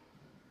 people.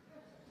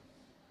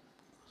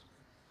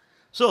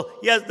 So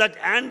he has that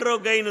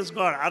androgynous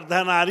God,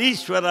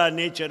 Ardhanarishwara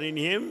nature in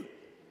him.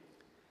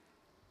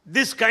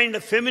 This kind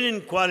of feminine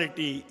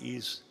quality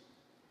is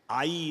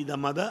Ai, the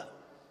mother.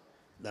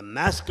 The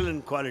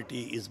masculine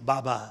quality is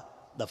Baba,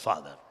 the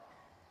father.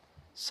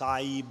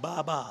 Sai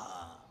Baba.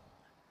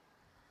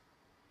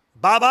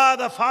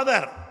 Baba, the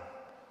father.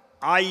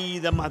 Ai,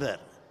 the mother.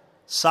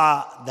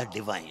 Sa, the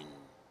divine.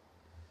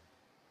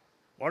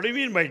 What do you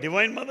mean by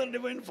divine mother,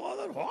 divine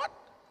father? What?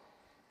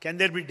 Can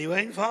there be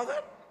divine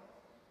father?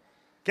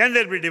 Can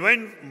there be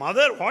divine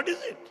mother? What is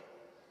it?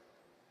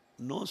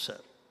 No, sir.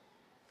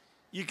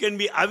 You can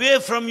be away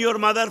from your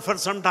mother for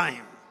some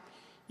time.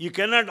 You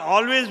cannot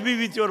always be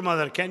with your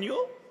mother, can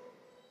you?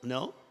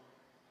 No.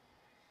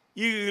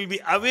 You will be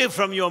away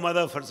from your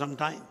mother for some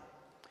time.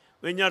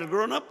 When you are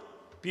grown up,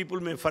 people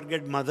may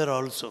forget mother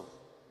also.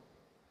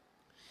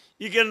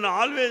 You cannot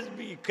always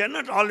be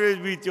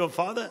with your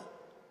father.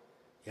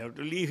 You have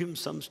to leave him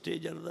some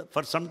stage or other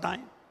for some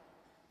time.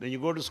 When you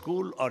go to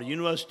school or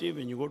university,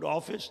 when you go to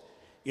office,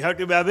 you have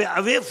to be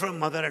away from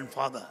mother and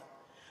father.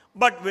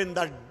 But when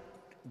the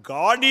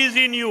God is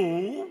in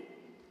you,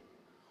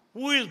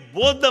 who is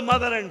both the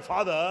mother and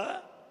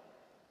father,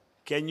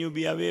 can you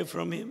be away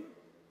from him?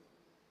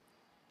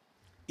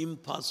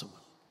 Impossible.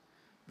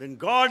 When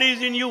God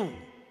is in you,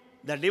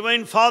 the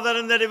divine father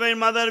and the divine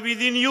mother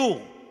within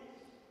you,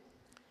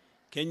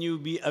 can you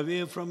be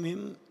away from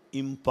him?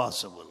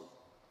 Impossible.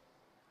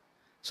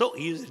 So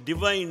he is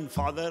divine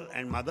father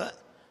and mother.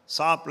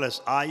 Sa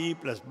plus Ai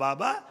plus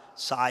Baba,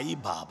 Sai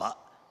Baba.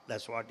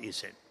 That's what he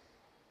said.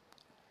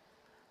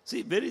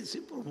 See, very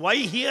simple. Why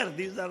here?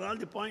 These are all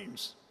the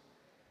points.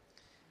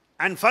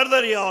 And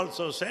further he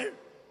also said,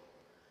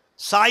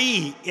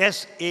 Sai,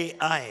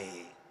 S-A-I.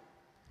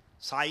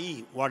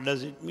 Sai, what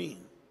does it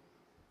mean?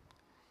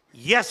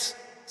 Yes,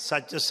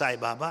 Sathya Sai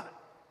Baba.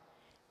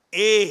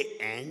 A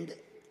and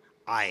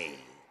I.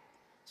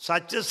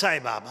 Sathya Sai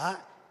Baba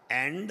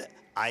and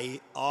I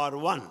are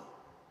one.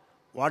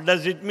 What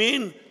does it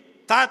mean?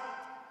 Tat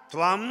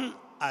Tvam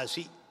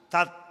Asi.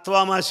 Tat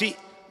Tvam Asi.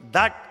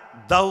 That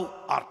thou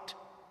art.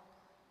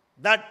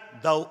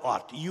 That thou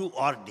art. You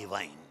are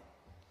divine.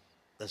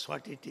 That's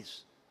what it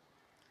is.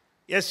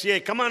 Yes, yeah,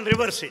 come on,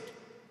 reverse it.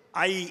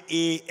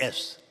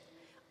 I-A-S.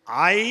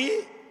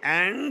 I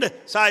and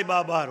Sai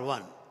Baba are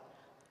one.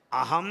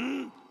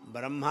 Aham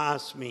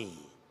Brahmasmi.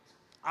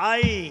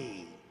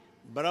 I,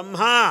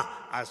 Brahma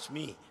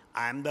Asmi.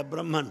 I am the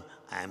Brahman.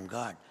 I am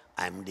God.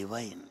 I am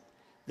divine.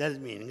 That's the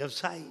meaning of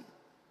Sai.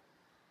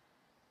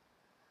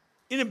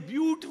 In a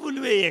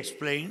beautiful way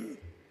explained,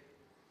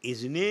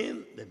 his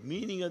name, the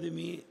meaning of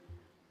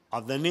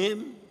the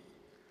name,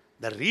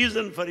 the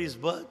reason for his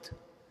birth.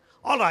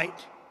 All right.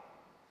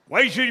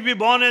 Why should he be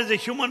born as a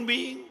human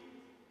being?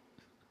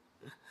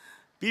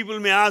 People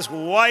may ask,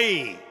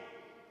 why?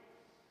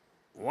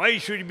 Why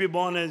should he be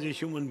born as a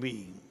human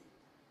being?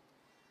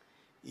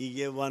 He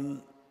gave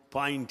one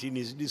point in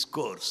his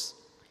discourse.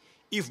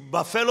 If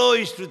buffalo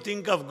is to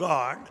think of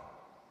God,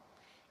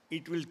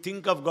 it will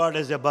think of God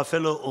as a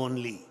buffalo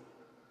only.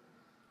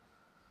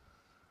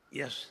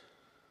 Yes.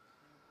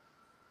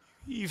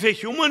 If a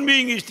human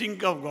being is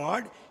think of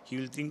God, he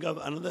will think of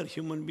another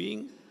human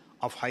being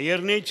of higher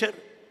nature,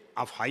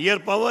 of higher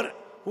power,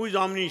 who is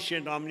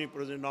omniscient,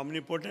 omnipresent,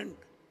 omnipotent.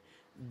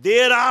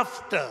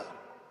 Thereafter,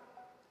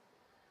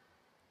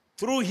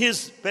 through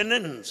his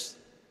penance,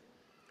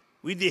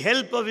 with the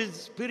help of his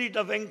spirit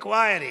of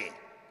inquiry,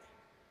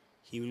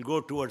 he will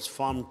go towards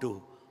form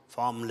to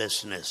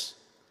formlessness,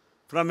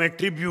 from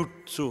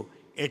attribute to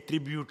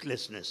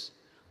attributelessness,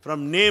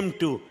 from name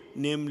to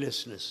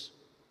namelessness,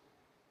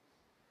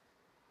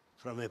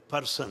 from a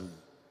person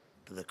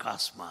to the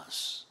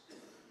cosmos.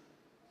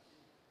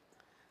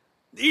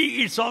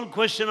 It's all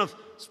question of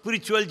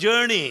spiritual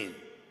journey.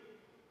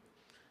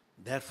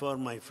 Therefore,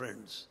 my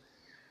friends,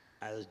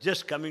 I was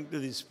just coming to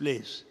this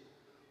place,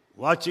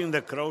 watching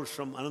the crowds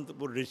from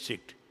Anantapur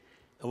district,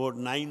 about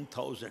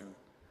 9,000.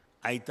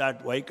 I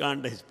thought, why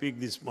can't I speak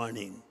this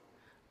morning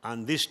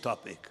on this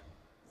topic?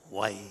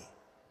 Why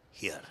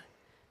here?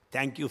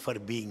 Thank you for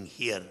being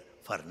here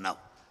for now.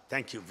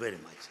 Thank you very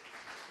much.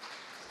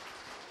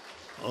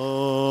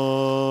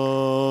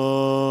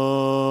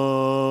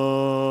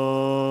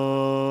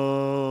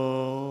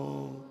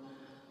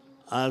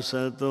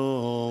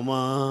 Asato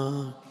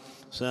ma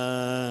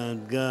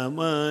sadgamaya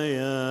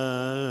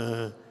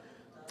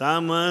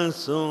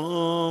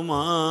tamaso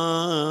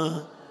ma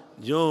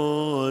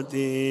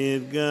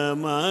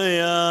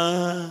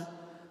jyotirgamaya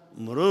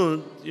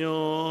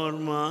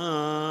mrutyorma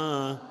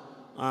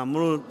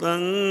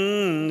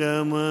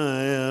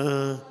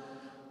amrutangamaya.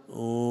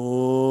 Om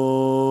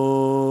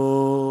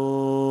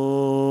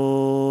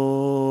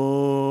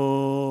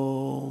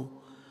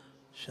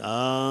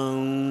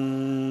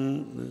Shanti.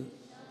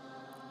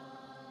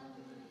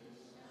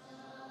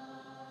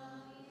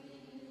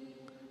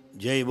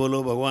 जय बोलो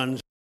भगवान